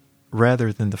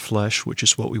rather than the flesh, which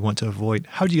is what we want to avoid.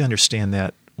 How do you understand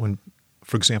that when,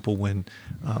 for example, when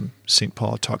St.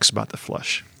 Paul talks about the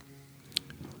flesh?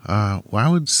 Well, I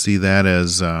would see that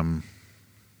as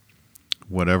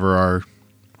whatever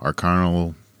our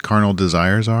carnal carnal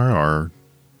desires are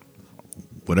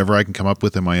whatever I can come up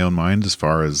with in my own mind as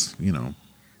far as,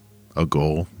 a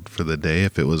goal for the day.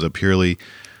 If it was a purely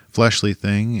fleshly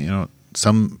thing,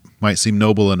 some might seem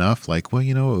noble enough, like, well,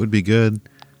 it would be good.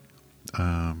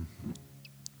 Anything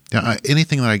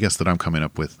that I guess that I'm coming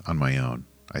up with on my own,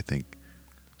 I think.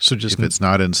 So just if it's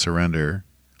not in surrender,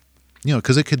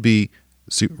 because it could be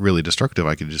really destructive.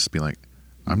 I could just be like,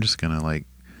 I'm just going to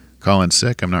call in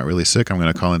sick. I'm not really sick. I'm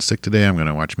going to call in sick today. I'm going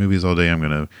to watch movies all day. I'm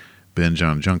going to binge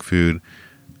on junk food.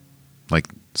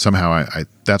 Somehow I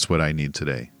that's what I need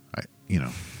today.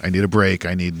 I need a break.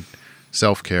 I need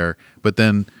self-care. But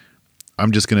then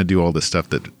I'm just going to do all this stuff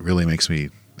that really makes me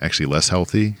actually less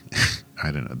healthy.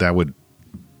 I don't know. That would,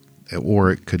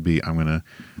 or it could be I'm going to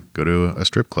go to a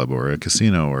strip club or a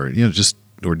casino or,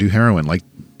 or do heroin.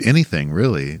 Anything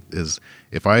really is,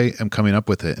 if I am coming up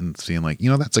with it and seeing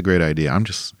that's a great idea. I'm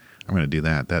going to do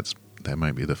that. That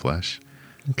might be the flesh.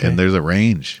 Okay. And there's a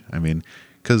range. I mean,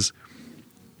 because,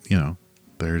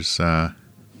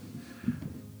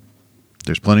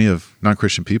 there's plenty of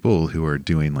non-Christian people who are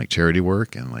doing charity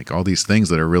work and all these things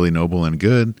that are really noble and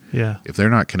good. Yeah. If they're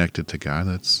not connected to God,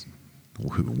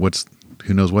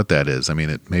 who knows what that is? I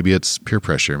mean, maybe it's peer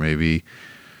pressure, maybe,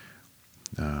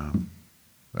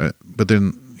 but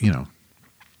then,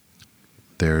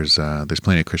 there's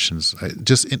plenty of Christians. I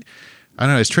don't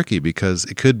know. It's tricky because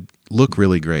it could look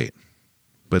really great,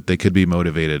 but they could be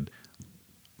motivated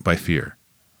by fear.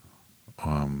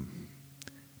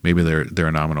 Maybe they're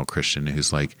a nominal Christian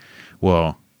who's like,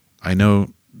 well, I know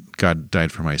God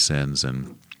died for my sins,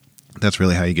 and that's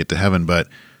really how you get to heaven, but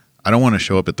I don't want to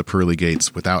show up at the pearly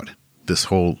gates without this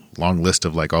whole long list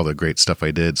of all the great stuff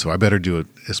I did. So I better do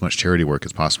as much charity work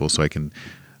as possible so I can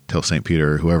tell St.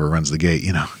 Peter or whoever runs the gate,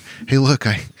 hey, look,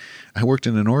 I worked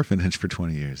in an orphanage for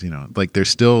 20 years, they're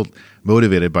still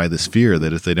motivated by this fear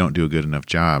that if they don't do a good enough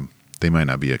job, they might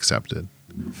not be accepted.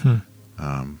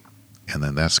 And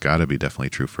then that's got to be definitely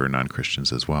true for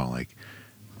non-Christians as well.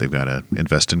 They've got to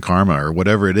invest in karma or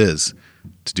whatever it is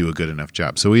to do a good enough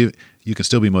job. So you can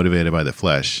still be motivated by the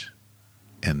flesh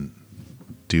and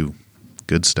do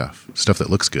good stuff that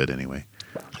looks good anyway.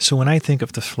 So when I think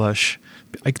of the flesh,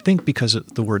 I think because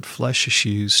the word flesh is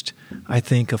used, I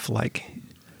think of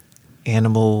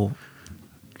animal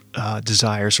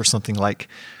desires or something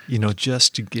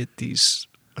just to get these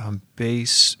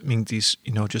these,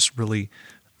 just really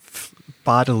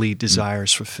bodily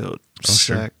desires fulfilled,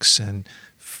 sex and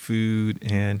food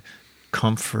and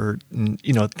comfort and,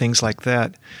 things like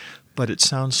that. But it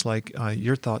sounds like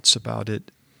your thoughts about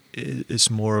it is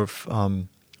more of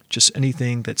just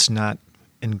anything that's not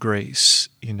in grace,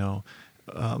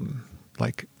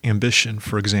 like ambition,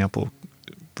 for example,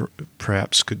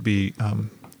 perhaps could be a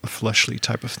fleshly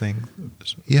type of thing.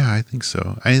 Yeah, I think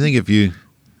so. I think if you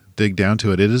dig down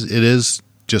to it, it is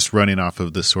just running off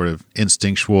of this sort of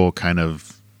instinctual kind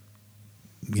of,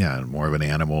 more of an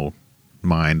animal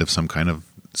mind of some kind of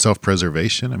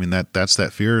self-preservation. I mean, that's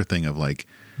that fear thing of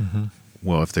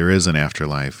well, if there is an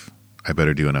afterlife, I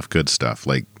better do enough good stuff.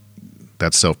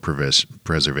 That's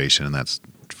self-preservation, and that's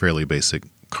fairly basic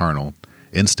carnal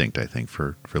instinct, I think,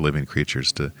 for living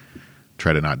creatures to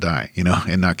try to not die,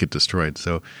 and not get destroyed.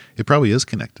 So it probably is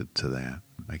connected to that.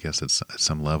 I guess it's at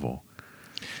some level.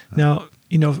 Now,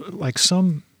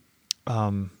 some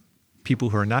people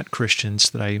who are not Christians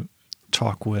that I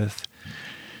talk with,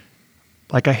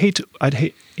 I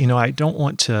don't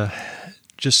want to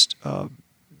just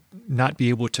not be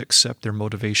able to accept their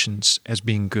motivations as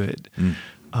being good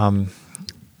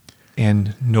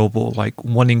and noble,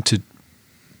 wanting to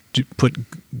put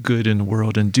good in the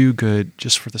world and do good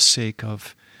just for the sake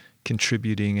of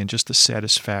contributing and just the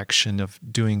satisfaction of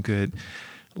doing good.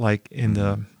 In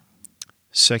the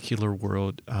secular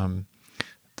world,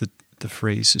 the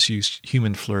phrase is used,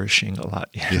 human flourishing, a lot.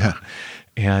 Yeah.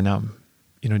 And,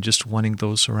 just wanting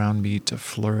those around me to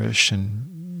flourish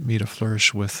and me to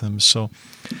flourish with them. So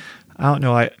I don't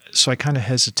know. I kind of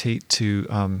hesitate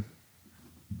to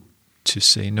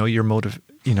say, no, your motive,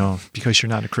 because you're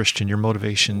not a Christian, your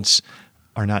motivations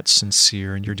are not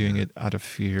sincere and you're doing it out of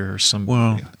fear or some.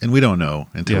 Well, and we don't know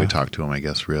until we talk to them, I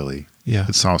guess, really. Yeah.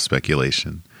 It's all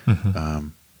speculation. Mm-hmm.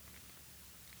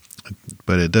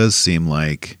 But it does seem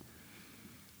like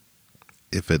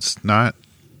if it's not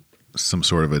some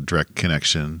sort of a direct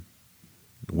connection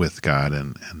with God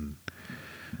and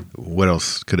what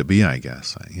else could it be, I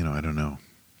guess? I don't know.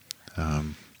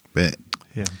 But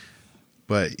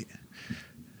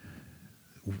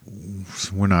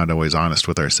we're not always honest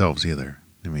with ourselves either.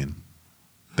 I mean,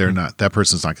 that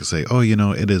person's not going to say, oh,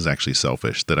 it is actually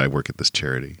selfish that I work at this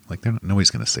charity.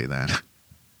 Nobody's going to say that.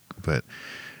 But,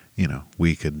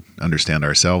 we could understand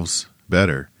ourselves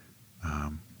better,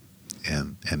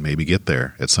 and maybe get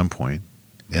there at some point.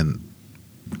 And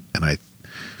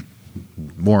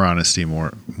more honesty,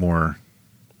 more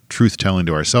truth telling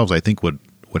to ourselves, I think would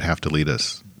have to lead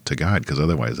us to God, because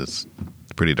otherwise it's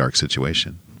a pretty dark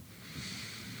situation.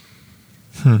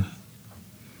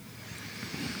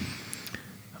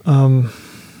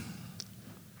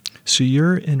 So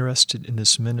you're interested in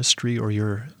this ministry, or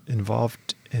you're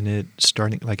involved in it,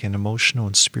 starting like an emotional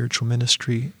and spiritual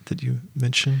ministry that you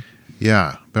mentioned?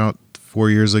 Yeah, about 4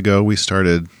 years ago, we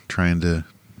started trying to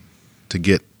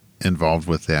get involved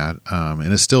with that,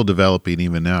 and it's still developing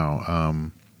even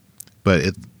now.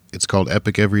 But it's called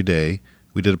Epic Every Day.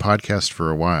 We did a podcast for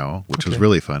a while, which was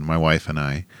really fun. My wife and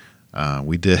I,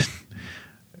 we did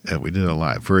a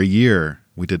lot for a year.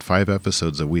 We did 5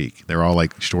 episodes a week. They're all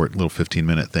like short, little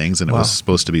 15-minute things, and it was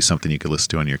supposed to be something you could listen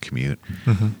to on your commute.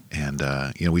 And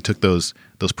we took those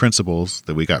principles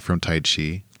that we got from Tai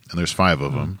Chi, and there's 5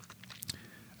 of them: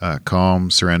 calm,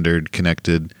 surrendered,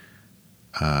 connected,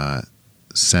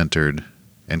 centered,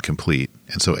 and complete.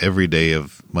 And so every day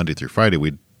of Monday through Friday,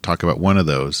 we'd talk about one of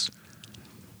those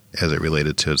as it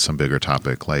related to some bigger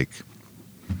topic, like,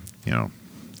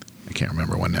 I can't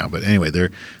remember one now, but anyway,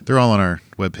 they're all on our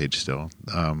webpage still.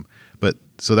 But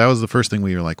so that was the first thing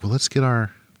we were like, well, let's get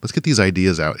these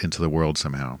ideas out into the world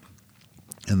somehow.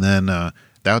 And then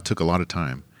that took a lot of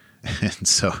time. And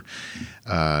so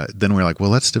then we were like, well,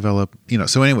 let's develop,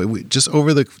 so anyway, we've just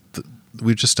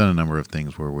done a number of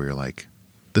things where we were like,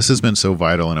 this has been so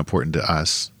vital and important to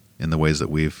us in the ways that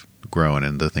we've grown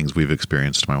and the things we've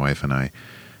experienced, my wife and I.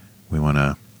 We want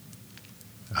to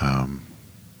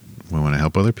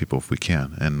help other people if we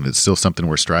can, and it's still something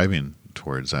we're striving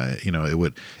towards.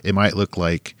 It might look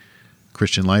like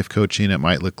Christian life coaching. It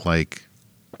might look like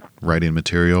writing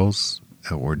materials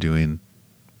or doing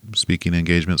speaking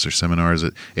engagements or seminars.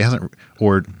 It hasn't,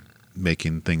 or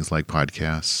making things like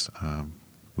podcasts.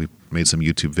 We've made some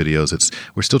YouTube videos.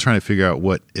 We're still trying to figure out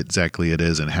what exactly it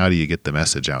is and how do you get the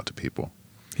message out to people.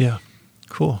 Yeah,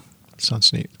 cool.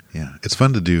 Sounds neat. Yeah, it's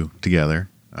fun to do together.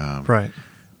 Right.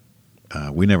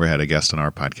 We never had a guest on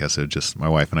our podcast. It was just my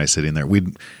wife and I sitting there. We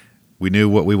knew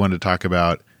what we wanted to talk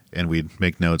about, and we'd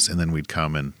make notes, and then we'd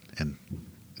come and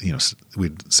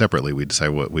we'd decide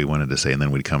what we wanted to say, and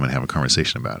then we'd come and have a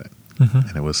conversation about it.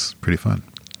 And it was pretty fun.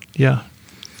 Yeah.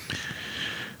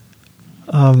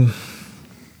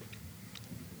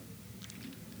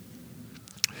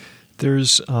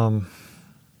 There's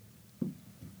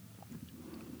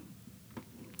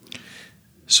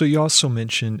so you also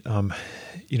mentioned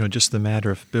just the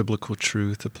matter of biblical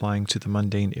truth applying to the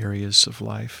mundane areas of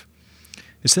life.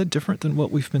 Is that different than what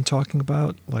we've been talking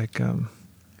about? Like, I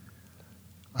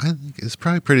think it's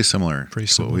probably pretty similar. Pretty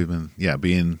similar. What we've been,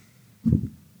 being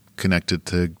connected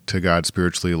to God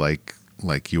spiritually,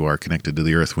 like you are connected to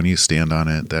the earth when you stand on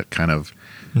it. That kind of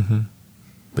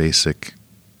basic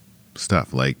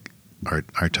stuff. Like our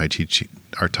Tai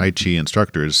Chi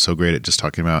instructor is so great at just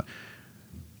talking about,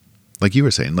 like you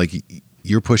were saying, like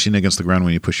you're pushing against the ground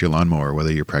when you push your lawnmower,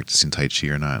 whether you're practicing Tai Chi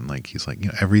or not. And like he's like,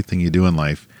 everything you do in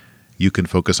life, you can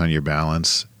focus on your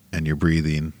balance and your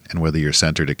breathing and whether you're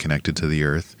centered and connected to the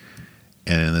earth.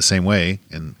 And in the same way,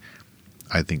 and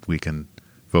I think we can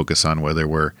focus on whether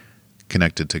we're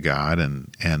connected to God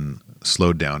and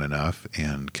slowed down enough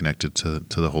and connected to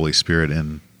the Holy Spirit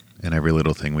in every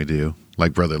little thing we do,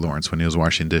 like Brother Lawrence when he was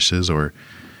washing dishes or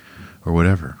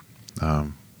whatever.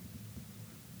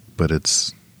 But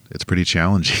it's pretty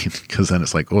challenging because then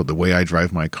it's like, the way I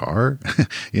drive my car,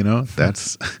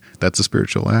 that's a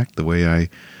spiritual act. The way I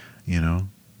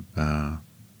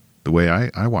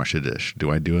wash a dish,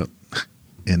 do I do it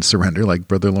in surrender like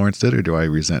Brother Lawrence did, or do I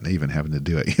resent even having to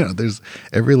do it? There's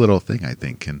every little thing I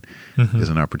think is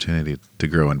an opportunity to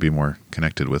grow and be more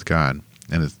connected with God.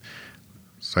 And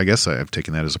so I guess I've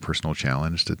taken that as a personal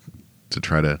challenge to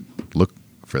try to look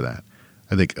for that.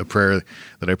 I think a prayer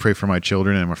that I pray for my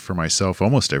children and for myself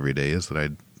almost every day is that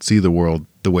I'd see the world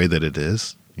the way that it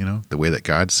is, the way that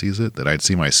God sees it, that I'd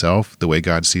see myself the way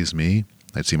God sees me.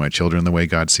 I'd see my children the way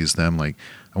God sees them. Like,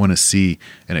 I want to see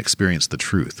and experience the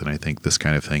truth. And I think this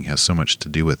kind of thing has so much to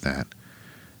do with that.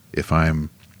 If I'm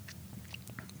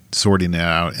sorting it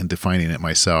out and defining it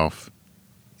myself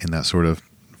in that sort of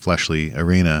fleshly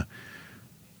arena,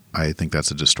 I think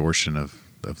that's a distortion of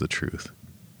the truth.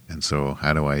 And so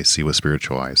how do I see with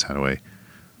spiritual eyes? How do I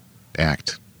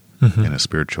act in a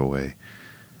spiritual way?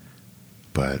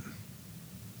 But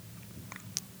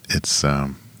it's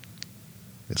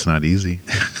not easy.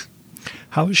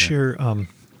 How is your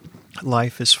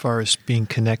life as far as being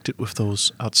connected with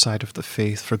those outside of the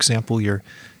faith? For example, your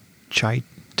Tai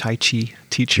Tai Chi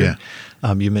teacher.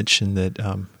 Yeah. You mentioned that,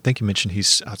 I think you mentioned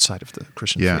he's outside of the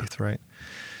Christian faith, right?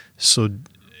 So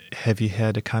have you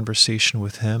had a conversation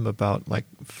with him about like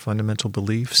fundamental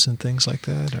beliefs and things like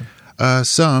that? Or?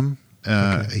 Some.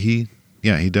 Okay. He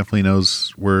definitely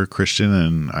knows we're Christian,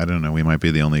 and I don't know, we might be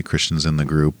the only Christians in the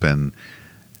group, and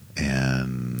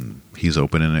he's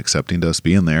open and accepting to us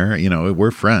being there.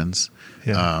 We're friends.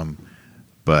 Yeah.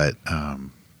 But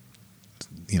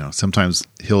sometimes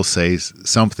he'll say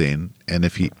something, and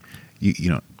if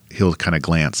he'll kind of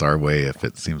glance our way if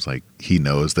it seems like he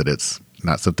knows that it's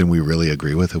not something we really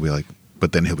agree with. He'll be like,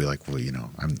 but then he'll be like, well,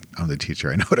 I'm the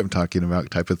teacher. I know what I'm talking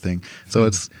about, type of thing. So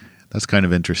that's kind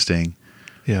of interesting.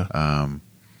 Yeah.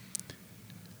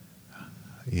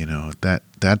 That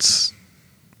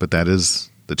is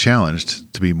the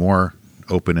challenge, to be more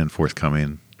open and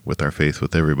forthcoming with our faith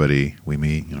with everybody we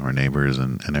meet, our neighbors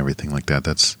and everything like that.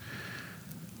 That's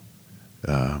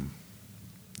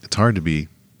it's hard to be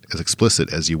as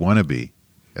explicit as you want to be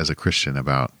as a Christian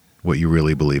about what you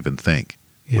really believe and think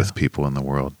with people in the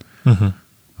world.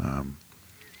 Mm-hmm.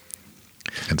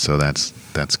 And so that's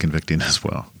convicting as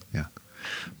well. Yeah.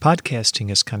 Podcasting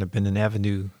has kind of been an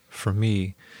avenue for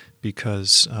me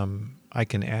because I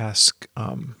can ask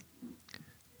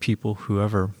people,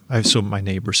 so my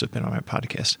neighbors have been on my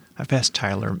podcast. I've asked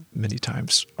Tyler many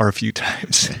times, or a few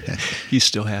times. He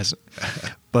still hasn't.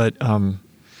 But,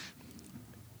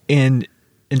 and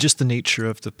just the nature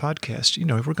of the podcast,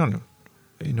 we're going to,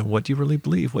 what do you really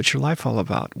believe? What's your life all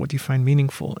about? What do you find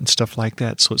meaningful? And stuff like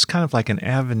that. So it's kind of like an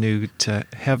avenue to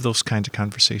have those kinds of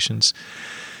conversations,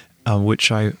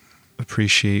 which I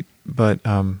appreciate. But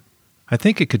I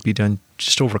think it could be done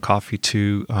just over coffee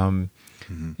too.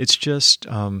 It's just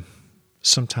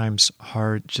sometimes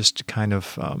hard just to kind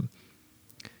of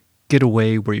get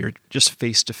away where you're just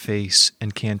face to face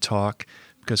and can talk,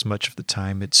 because much of the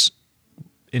time it's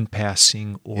in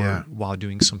passing or while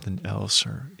doing something else,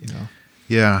 or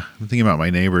Yeah, I'm thinking about my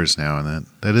neighbors now, and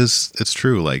it's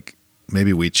true. Like,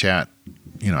 maybe we chat.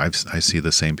 I see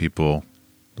the same people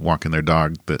walking their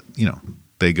dog, but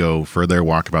they go for their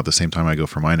walk about the same time I go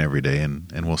for mine every day,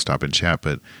 and we'll stop and chat.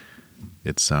 But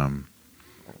it's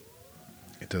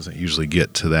it doesn't usually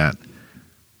get to that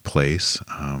place.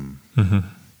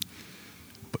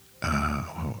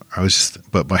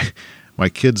 But my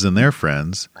kids and their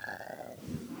friends,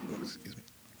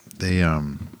 they I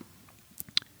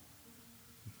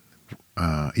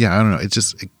don't know.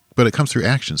 But it comes through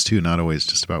actions too, not always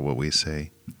just about what we say.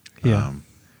 Yeah.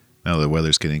 Now the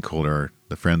weather's getting colder.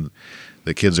 The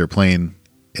kids are playing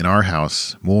in our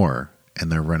house more,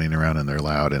 and they're running around and they're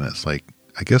loud, and it's like,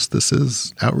 I guess this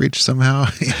is outreach somehow,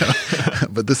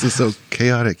 but this is so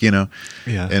chaotic, Yeah.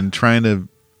 And trying to,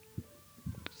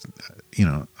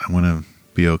 I want to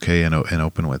be okay and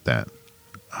open with that,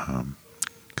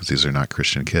 because these are not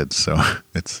Christian kids. So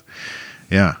it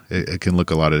can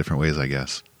look a lot of different ways, I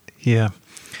guess. Yeah.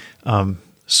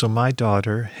 So my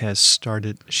daughter has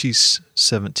started, she's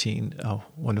 17,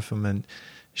 one of them, and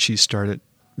she started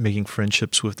making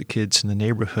friendships with the kids in the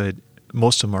neighborhood.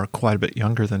 Most of them are quite a bit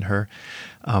younger than her,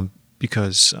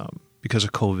 because of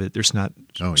COVID. There's not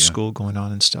school going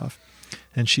on and stuff.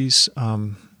 And she's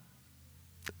made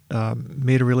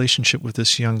a relationship with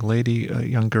this young lady, a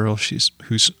young girl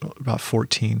who's about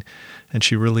 14, and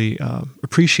she really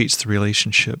appreciates the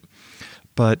relationship.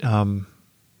 But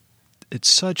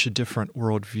it's such a different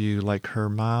worldview. Like, her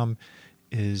mom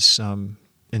is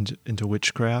into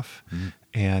witchcraft,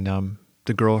 and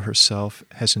the girl herself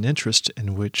has an interest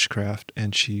in witchcraft,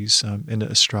 and she's into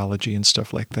astrology and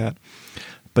stuff like that.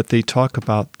 But they talk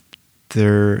about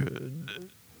their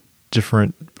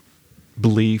different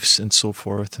beliefs and so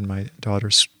forth, and my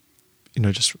daughter's,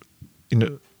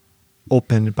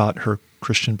 open about her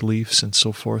Christian beliefs and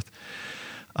so forth.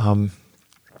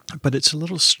 But it's a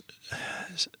little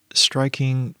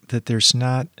striking that there's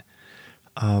not...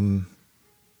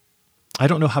 I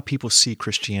don't know how people see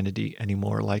Christianity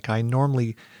anymore. Like, I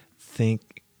normally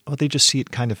think, they just see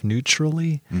it kind of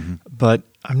neutrally, but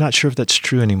I'm not sure if that's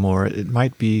true anymore. It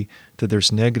might be that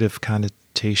there's negative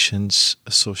connotations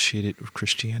associated with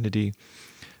Christianity,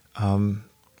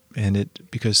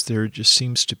 because there just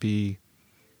seems to be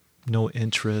no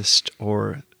interest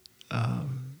or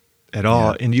at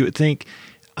all. And you would think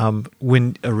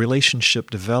when a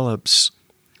relationship develops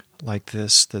like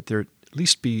this, that there at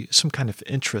least be some kind of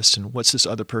interest in what's this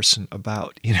other person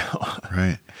about,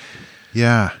 Right.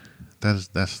 Yeah,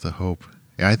 that's the hope.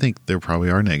 Yeah, I think there probably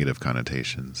are negative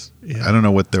connotations. Yeah. I don't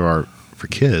know what there are for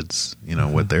kids,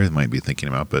 what they might be thinking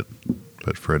about, but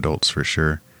for adults, for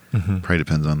sure. Probably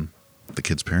depends on the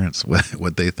kids' parents,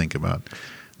 what they think about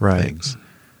things.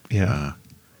 Yeah.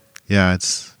 Yeah,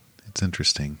 it's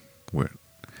interesting. One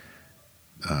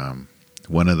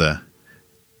of the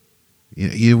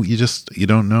you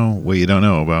don't know what you don't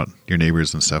know about your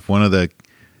neighbors and stuff. One of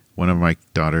my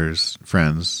daughter's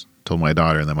friends told my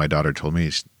daughter, and then my daughter told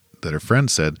me that her friend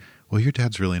said, "Well, your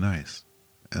dad's really nice,"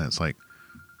 and it's like,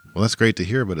 well, that's great to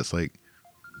hear, but it's like,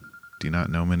 do you not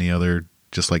know many other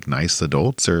just like nice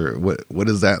adults, or what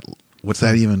is that? What's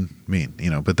that even mean?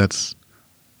 But that's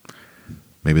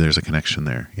maybe there's a connection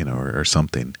there, or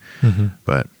something. Mm-hmm.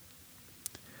 But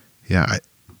yeah,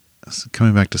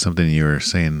 coming back to something you were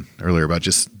saying earlier about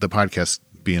just the podcast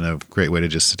being a great way to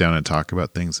just sit down and talk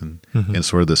about things and in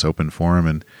sort of this open forum.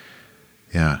 And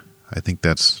yeah, I think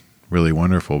that's really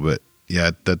wonderful. But yeah,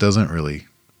 that doesn't really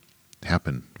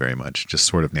happen very much. Just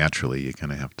sort of naturally, you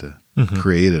kind of have to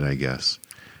create it, I guess.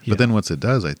 Yeah. But then once it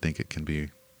does, I think it can be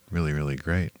really, really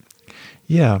great.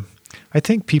 Yeah. I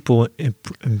think people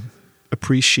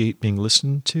appreciate being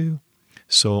listened to.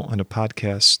 So on a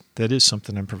podcast, that is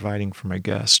something I'm providing for my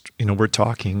guest. We're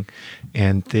talking,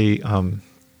 and they, so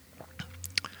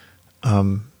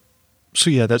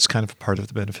yeah, that's kind of part of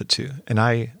the benefit too. And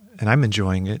I'm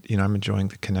enjoying it. I'm enjoying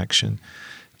the connection.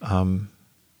 So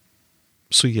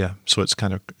yeah, so it's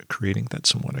kind of creating that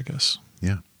somewhat, I guess.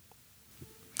 Yeah.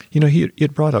 He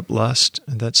had brought up lust,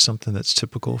 and that's something that's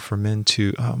typical for men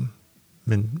to,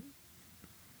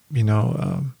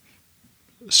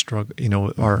 struggle.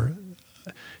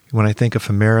 When I think of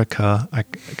America, I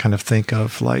kind of think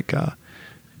of like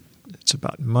it's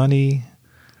about money,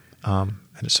 and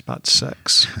it's about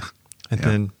sex, and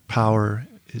then power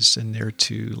is in there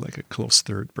too, like a close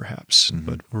third, perhaps. Mm-hmm.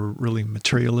 But we're really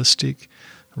materialistic,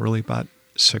 really about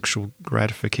sexual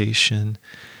gratification,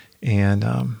 and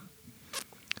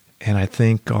I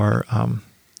think our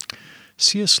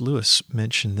C.S. Lewis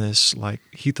mentioned this. Like,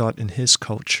 he thought in his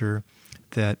culture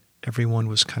that everyone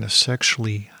was kind of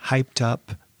sexually hyped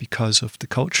up because of the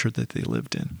culture that they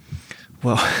lived in.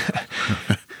 Well,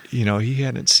 he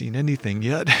hadn't seen anything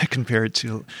yet compared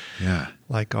to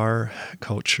like our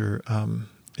culture.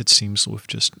 It seems with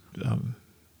just the,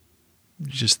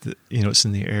 it's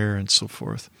in the air and so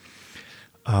forth.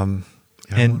 Go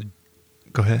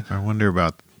ahead. I wonder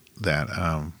about that.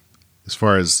 As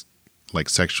far as like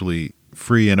sexually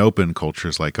free and open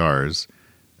cultures like ours,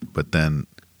 but then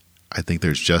I think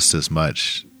there's just as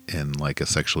much in like a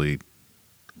sexually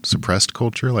suppressed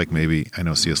culture. Like, maybe, I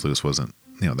know C.S. Lewis wasn't,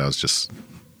 that was just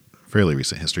fairly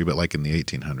recent history, but like in the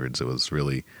 1800s, it was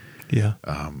really, it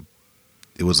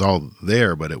was all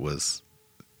there, but it was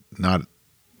not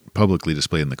publicly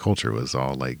displayed in the culture. It was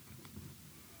all like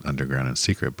underground and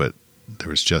secret, but there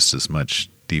was just as much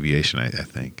deviation, I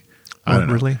think. I don't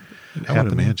know. Really? I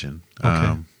would imagine. Okay.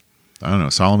 I don't know.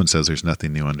 Solomon says there's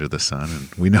nothing new under the sun,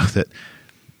 and we know that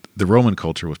the Roman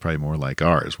culture was probably more like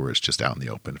ours, where it's just out in the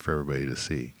open for everybody to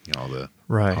see, all the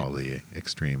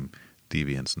extreme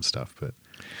deviance and stuff. But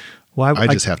I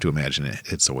just have to imagine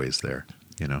it's always there,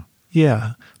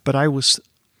 Yeah, but I was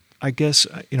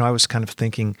kind of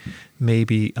thinking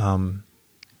maybe,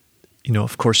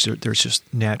 of course there's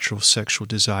just natural sexual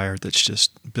desire that's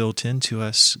just built into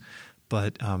us,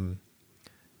 but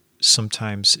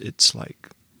sometimes it's like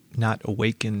not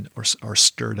awakened or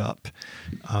stirred up.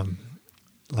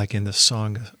 Like in the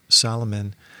Song of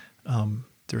Solomon,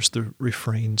 there's the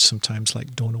refrain sometimes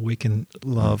like, don't awaken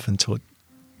love until it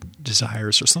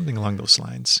desires, or something along those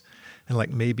lines. And like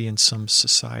maybe in some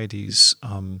societies,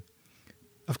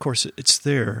 of course it's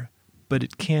there, but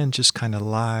it can just kind of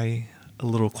lie a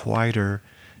little quieter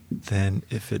than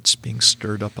if it's being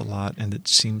stirred up a lot, and it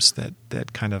seems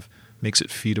that kind of makes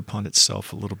it feed upon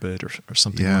itself a little bit, or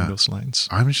something along those lines.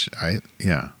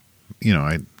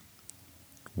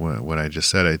 What I just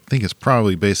said, I think is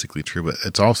probably basically true, but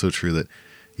it's also true that,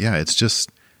 it's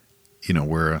just,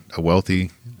 we're a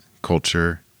wealthy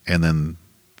culture, and then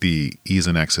the ease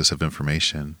and access of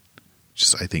information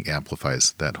just, I think,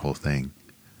 amplifies that whole thing,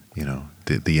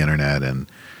 the internet and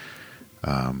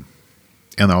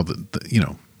all the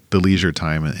leisure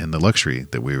time and the luxury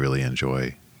that we really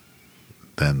enjoy.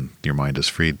 Then your mind is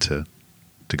freed to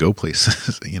go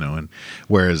places, and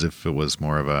whereas if it was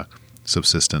more of a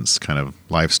subsistence kind of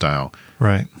lifestyle,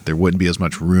 right, there wouldn't be as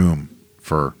much room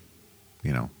for,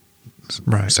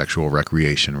 sexual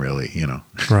recreation, really,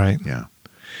 Right. Yeah.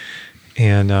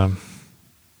 And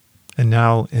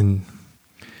now in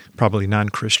probably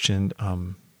non-Christian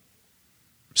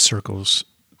circles,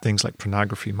 things like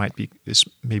pornography is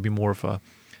maybe more of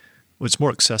it's more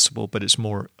accessible, but it's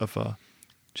more of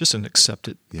just an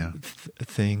accepted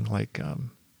thing, like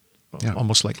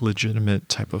almost like legitimate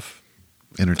type of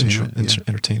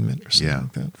entertainment or something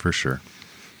like that. For sure.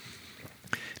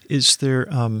 Is there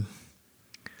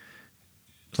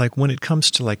like when it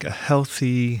comes to like a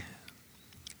healthy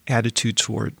attitude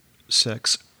toward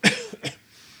sex,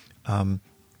 do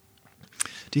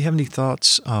you have any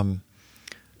thoughts?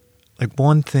 Like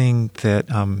one thing that,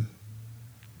 I'll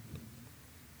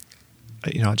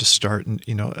just start, and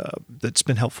that's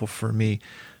been helpful for me.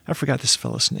 I forgot this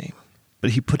fellow's name,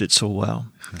 but he put it so well.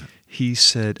 He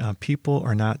said, "People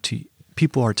are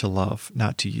to love,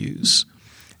 not to use."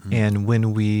 Mm-hmm. And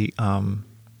when we, and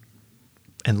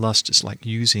lust is like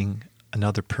using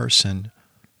another person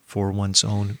for one's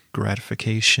own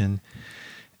gratification.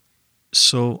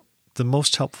 So the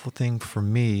most helpful thing for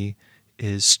me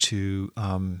is to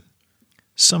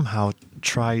somehow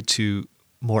try to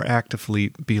more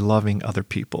actively be loving other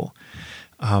people.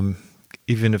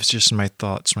 Even if it's just in my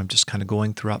thoughts, when I'm just kind of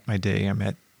going throughout my day, I'm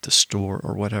at the store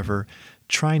or whatever,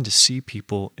 trying to see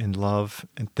people in love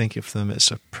and think of them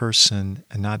as a person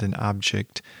and not an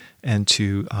object, and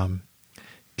to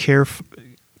care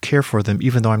for them,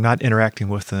 even though I'm not interacting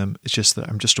with them. It's just that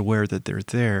I'm just aware that they're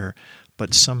there,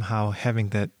 but somehow having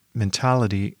that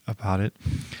mentality about it.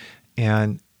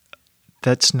 And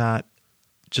that's not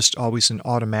just always an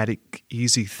automatic,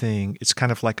 easy thing. It's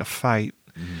kind of like a fight.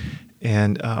 Mm-hmm.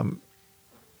 And,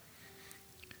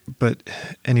 but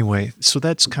anyway, so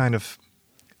that's kind of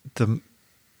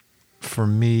for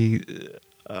me,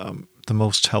 the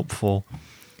most helpful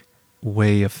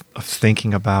way of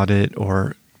thinking about it,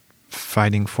 or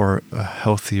fighting for a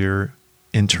healthier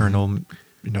internal,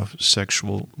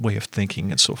 sexual way of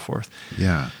thinking and so forth.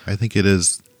 Yeah, I think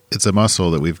it's a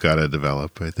muscle that we've got to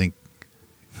develop. I think,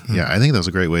 I think that was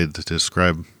a great way to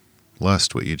describe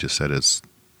lust. What you just said is,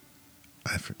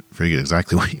 I forget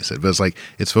exactly what you said, but it's like,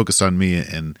 it's focused on me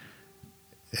and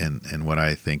what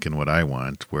I think and what I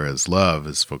want, whereas love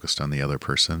is focused on the other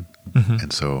person. Mm-hmm.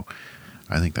 And so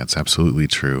I think that's absolutely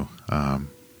true.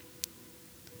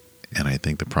 And I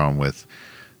think the problem with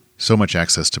so much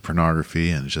access to pornography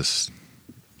and just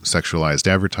sexualized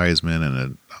advertisement and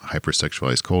a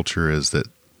hypersexualized culture is that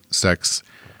sex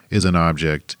is an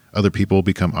object. Other people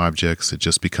become objects. It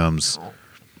just becomes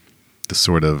the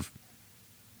sort of,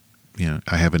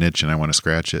 I have an itch and I want to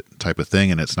scratch it type of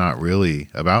thing. And it's not really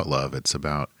about love. It's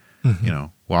about,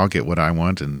 mm-hmm. I'll get what I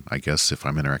want. And I guess if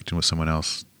I'm interacting with someone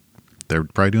else, they're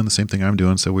probably doing the same thing I'm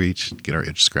doing. So we each get our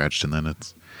itch scratched, and then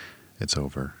it's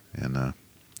over. And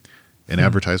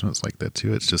advertisements like that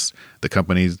too. It's just the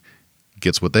company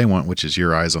gets what they want, which is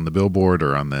your eyes on the billboard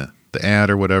or on the ad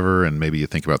or whatever. And maybe you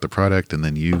think about the product, and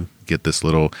then you get this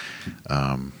little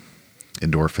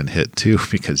endorphin hit too,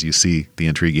 because you see the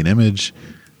intriguing image,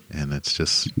 and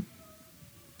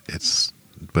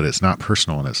but it's not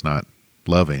personal and it's not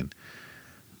loving.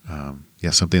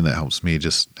 Something that helps me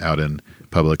just out in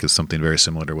public is something very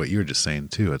similar to what you were just saying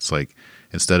too. It's like,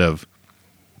 instead of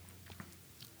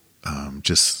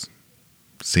just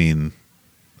seeing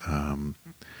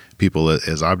people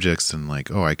as objects and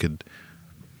like, I could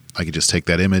just take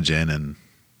that image in and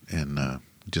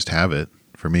just have it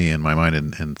for me in my mind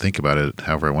and think about it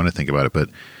however I want to think about it, but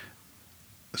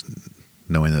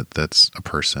knowing that that's a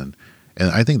person.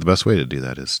 And I think the best way to do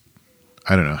that is,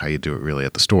 I don't know how you do it really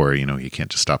at the store. You can't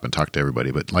just stop and talk to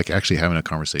everybody, but like actually having a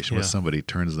conversation with somebody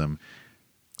turns them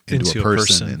into a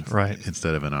person right,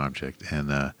 instead of an object.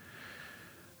 And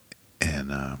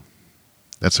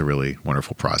that's a really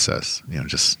wonderful process,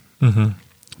 just mm-hmm.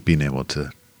 being able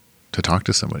to talk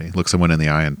to somebody, look someone in the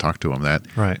eye and talk to them.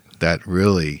 That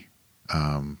really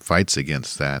fights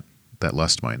against that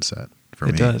lust mindset for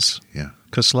me. It does. Yeah.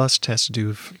 Because lust has to do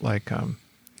with like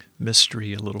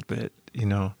mystery a little bit,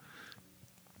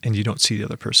 and you don't see the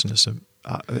other person as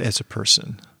a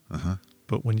person. Uh-huh.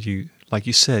 But when you, like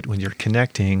you said, when you're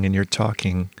connecting and you're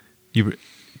talking,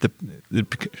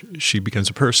 she becomes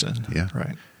a person. Yeah.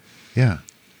 Right. Yeah.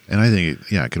 And I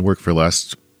think, it can work for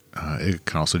lust. It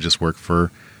can also just work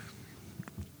for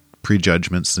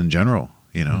prejudgments in general,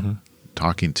 mm-hmm.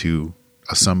 talking to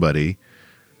somebody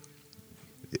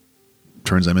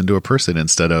turns them into a person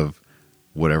instead of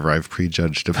whatever I've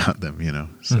prejudged about them,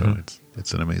 so mm-hmm.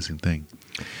 it's an amazing thing.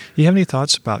 You have any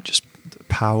thoughts about just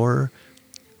power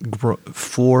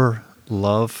for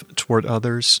love toward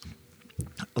others?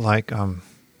 Like,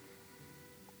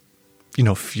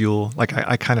 fuel. Like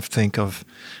I kind of think of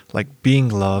like being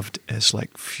loved as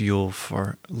like fuel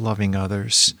for loving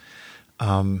others.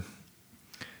 As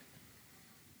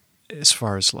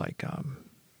far as like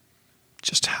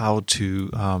just how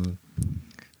to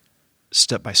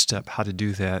step by step how to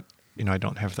do that. I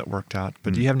don't have that worked out.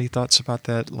 But do you have any thoughts about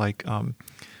that? Like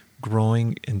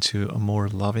growing into a more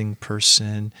loving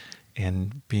person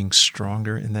and being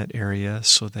stronger in that area,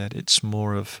 so that it's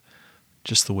more of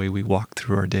just the way we walk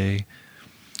through our day.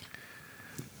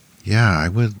 Yeah, I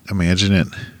would imagine it.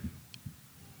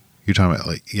 You're talking about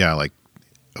like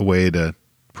a way to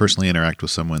personally interact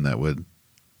with someone that would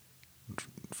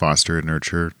foster and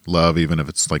nurture love, even if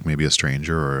it's like maybe a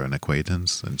stranger or an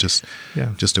acquaintance, and just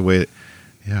a way.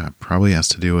 Probably has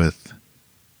to do with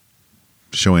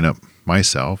showing up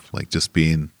myself, like just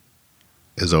being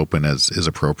as open as is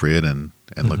appropriate and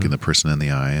looking the person in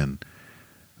the eye. And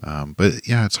but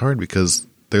yeah, it's hard because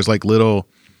there's like little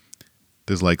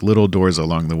doors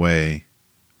along the way.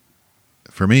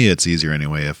 For me, it's easier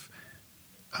anyway if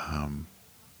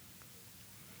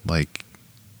like,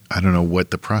 I don't know what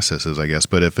the process is, I guess,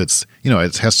 but if it's,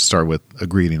 it has to start with a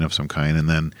greeting of some kind, and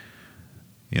then,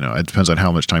 it depends on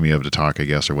how much time you have to talk, I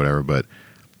guess, or whatever. But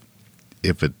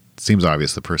if it seems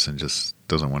obvious the person just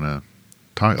doesn't want to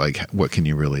talk, like, what can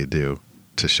you really do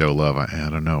to show love? I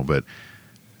don't know, but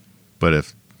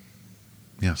if,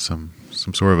 some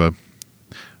sort of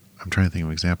I'm trying to think of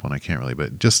an example and I can't really,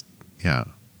 but just, a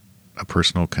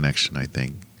personal connection, I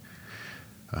think.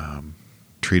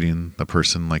 Treating the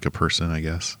person like a person, I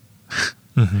guess.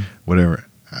 Whatever.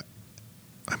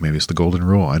 Maybe it's the golden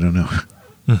rule. I don't know.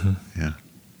 Yeah.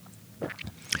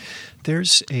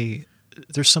 There's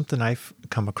something I've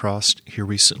come across here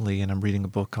recently, and I'm reading a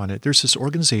book on it. There's this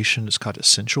organization. It's called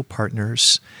Essential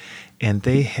Partners, and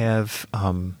they have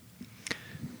a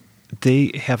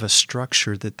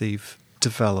structure that they've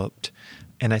developed.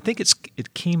 And I think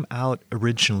it came out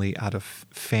originally out of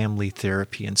family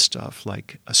therapy and stuff,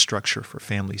 like a structure for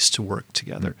families to work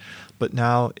together. But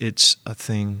now it's a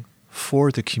thing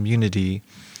for the community,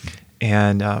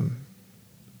 and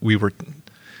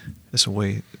there's a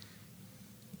way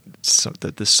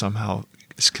that this somehow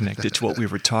is connected to what we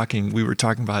were talking. We were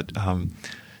talking about,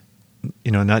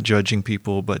 not judging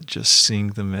people, but just seeing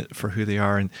them for who they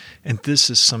are. And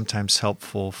this is sometimes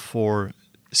helpful for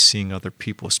seeing other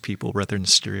people as people rather than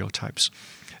stereotypes.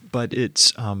 But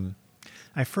it's,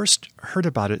 I first heard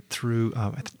about it through,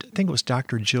 I think it was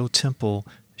Dr. Jill Temple.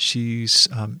 She's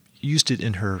used it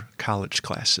in her college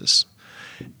classes.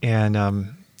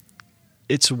 And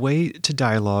it's a way to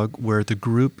dialogue where the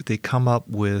group, they come up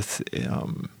with,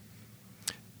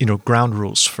 ground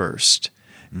rules first.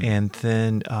 And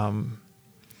then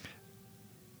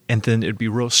it'd be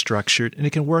real structured, and it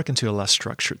can work into a less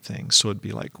structured thing. So it'd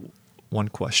be like one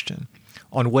question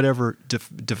on whatever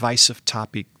divisive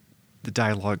topic the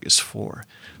dialogue is for,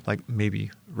 like maybe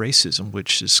racism,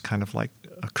 which is kind of like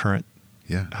a current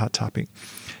hot topic.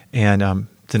 And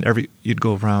then you'd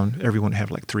go around, everyone would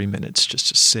have like 3 minutes just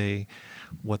to say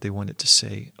what they wanted to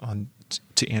say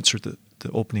to answer the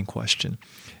opening question.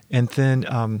 And then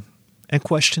and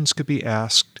questions could be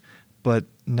asked, but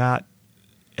not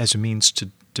as a means to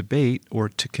debate or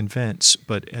to convince,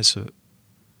 but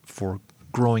for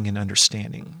growing in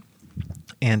understanding.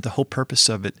 And the whole purpose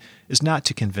of it is not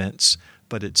to convince,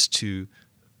 but it's to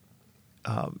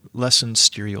lessen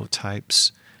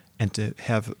stereotypes and to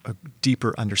have a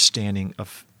deeper understanding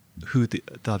of who the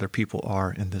other people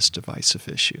are in this divisive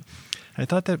issue. And I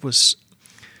thought that was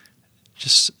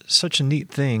just such a neat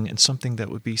thing, and something that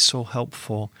would be so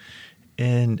helpful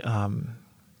in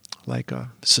like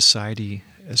a society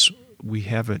as we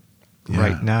have it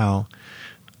right now.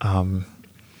 And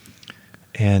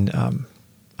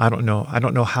I don't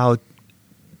know how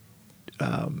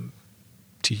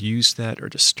to use that or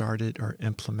to start it or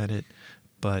implement it,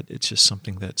 but it's just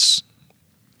something that's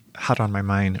hot on my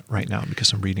mind right now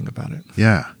because I'm reading about it.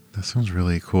 Yeah, that sounds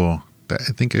really cool.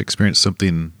 I think I experienced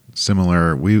something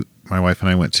similar. My wife and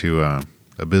I went to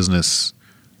a business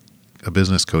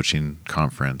coaching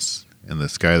conference, and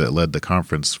this guy that led the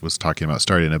conference was talking about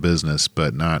starting a business,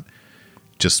 but not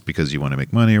just because you want to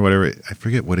make money or whatever. I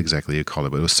forget what exactly you called it,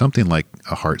 but it was something like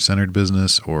a heart-centered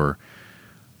business, or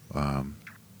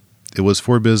it was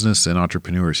for business and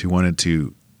entrepreneurs who wanted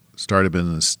to start a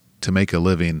business to make a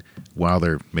living while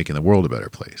they're making the world a better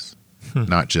place,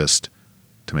 not just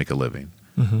to make a living.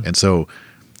 And so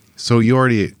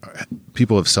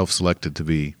people have self-selected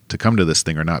to come to this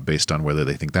thing or not based on whether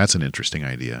they think that's an interesting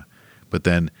idea. But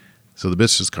then, so the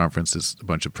business conference is a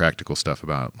bunch of practical stuff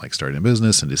about like starting a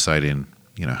business and deciding,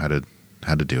 how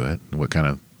to do it and what kind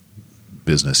of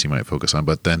business you might focus on.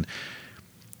 But then,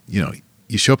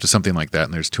 you show up to something like that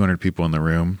and there's 200 people in the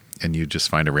room and you just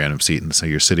find a random seat. And so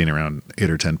you're sitting around 8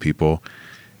 or 10 people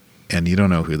and you don't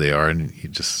know who they are, and you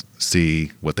just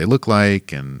see what they look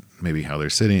like and maybe how they're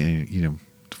sitting, and,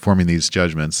 forming these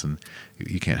judgments, and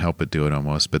you can't help but do it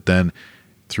almost. But then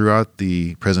throughout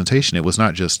the presentation, it was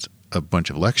not just a bunch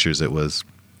of lectures. It was,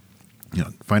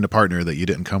 find a partner that you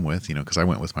didn't come with, because I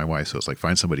went with my wife. So it's like,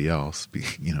 find somebody else,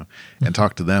 and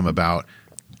talk to them about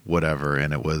whatever.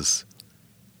 And it was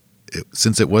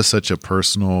since it was such a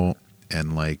personal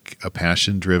and like a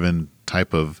passion-driven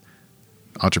type of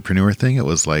entrepreneur thing, it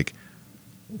was like,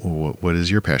 well, what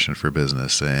is your passion for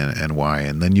business and why?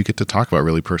 And then you get to talk about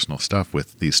really personal stuff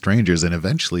with these strangers. And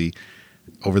eventually,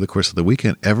 over the course of the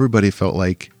weekend, everybody felt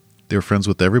like they were friends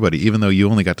with everybody, even though you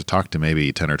only got to talk to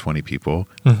maybe 10 or 20 people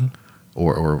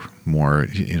or more,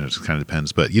 you know, it just kind of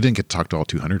depends. But you didn't get to talk to all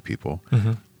 200 people,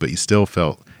 but you still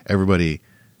everybody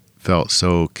felt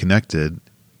so connected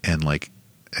and like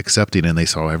accepting, and they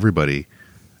saw everybody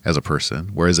as a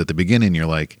person. Whereas at the beginning, you're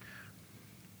like,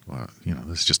 well, you know,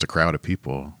 this is just a crowd of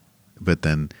people. But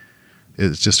then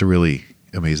it's just a really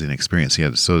amazing experience.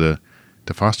 Yeah. So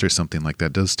to foster something like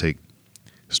that does take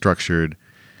structured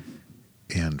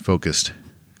and focused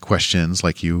questions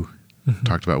like you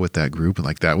talked about with that group. And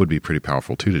like that would be pretty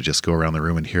powerful too, to just go around the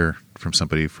room and hear from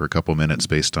somebody for a couple minutes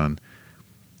based on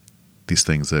these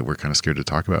things that we're kind of scared to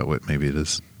talk about. What maybe it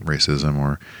is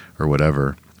racism or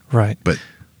whatever. Right. But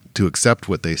to accept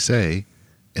what they say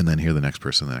and then hear the next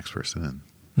person,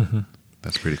 and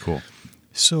that's pretty cool.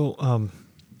 So,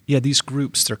 these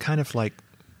groups, they're kind of like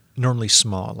normally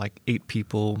small, like 8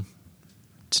 people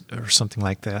or something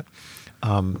like that.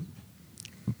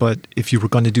 But if you were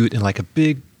going to do it in like a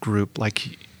big group,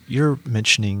 like you're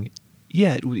mentioning,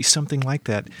 it would be something like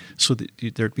that. So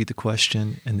that there'd be the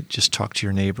question, and just talk to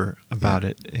your neighbor about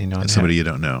it. You know, and somebody you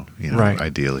don't know, right.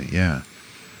 Ideally, yeah.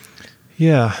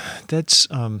 Yeah, that's.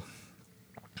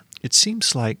 It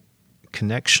seems like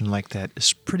connection like that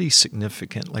is pretty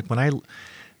significant. Like when I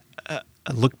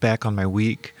look back on my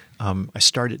week, I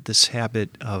started this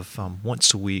habit of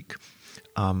once a week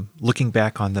looking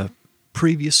back on the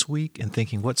previous week and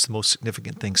thinking, what's the most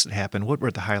significant things that happened? What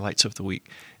were the highlights of the week?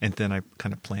 And then I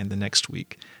kind of plan the next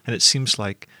week. And it seems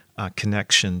like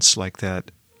connections like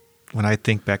that, when I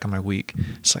think back on my week,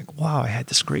 it's like, wow, I had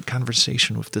this great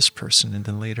conversation with this person, and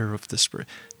then later with this person.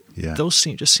 Yeah. Those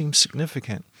just seem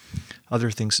significant.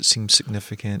 Other things that seem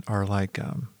significant are like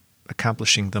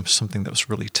accomplishing something that was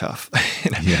really tough.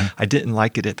 I didn't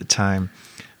like it at the time,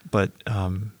 but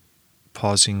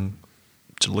pausing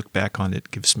to look back on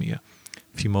it gives me a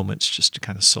few moments just to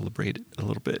kind of celebrate it a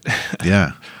little bit.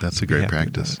 Yeah, that's a great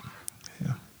practice.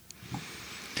 Yeah.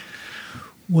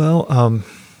 Well,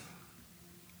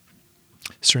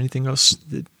 is there anything else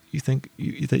that you think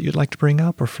that you'd like to bring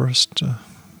up, or first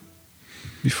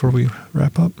before we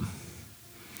wrap up?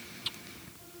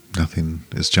 Nothing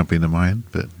is jumping to mind,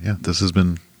 but yeah, this has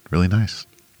been really nice.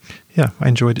 Yeah, I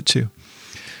enjoyed it too.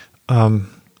 Now,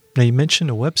 you mentioned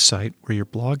a website where your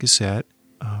blog is at.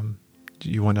 Do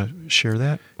you want to share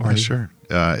that? Or sure.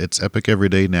 It's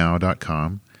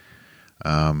epiceverydaynow.com.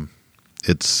 I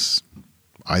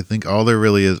think all there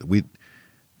really is, the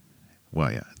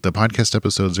podcast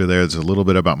episodes are there. There's a little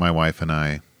bit about my wife and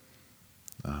I,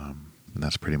 and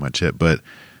that's pretty much it. But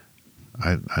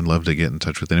I'd love to get in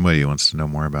touch with anybody who wants to know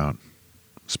more about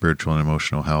spiritual and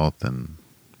emotional health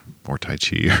or Tai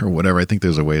Chi or whatever. I think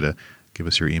there's a way to give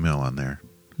us your email on there.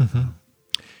 Mm-hmm.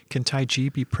 Can Tai Chi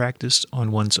be practiced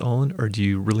on one's own, or do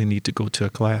you really need to go to a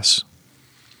class?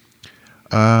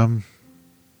 I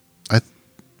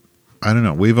don't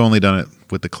know. We've only done it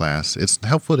with the class. It's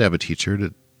helpful to have a teacher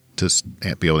to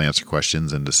be able to answer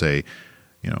questions and to say,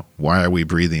 why are we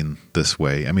breathing this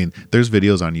way? I mean, there's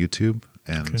videos on YouTube,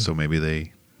 and so maybe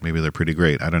they're pretty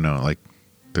great. I don't know. Like,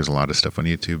 there's a lot of stuff on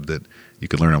YouTube that you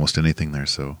could learn almost anything there.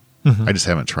 So I just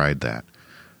haven't tried that.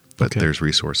 But there's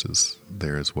resources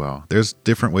there as well. There's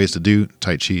different ways to do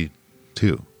Tai Chi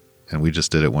too. And we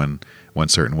just did it one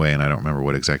certain way, and I don't remember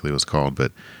what exactly it was called,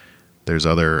 but there's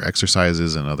other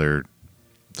exercises and other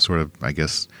sort of, I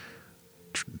guess,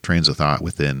 trains of thought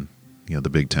within, the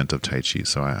big tent of Tai Chi.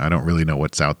 So I don't really know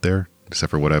what's out there except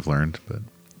for what I've learned. But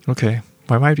okay.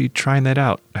 Well, I might be trying that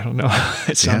out. I don't know.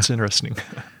 It sounds interesting.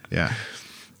 Yeah.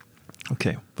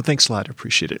 Okay. Well, thanks a lot. I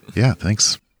appreciate it. Yeah,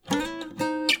 thanks.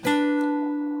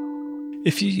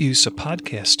 If you use a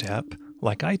podcast app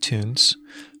like iTunes,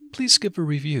 please give a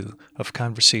review of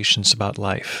Conversations About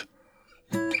Life.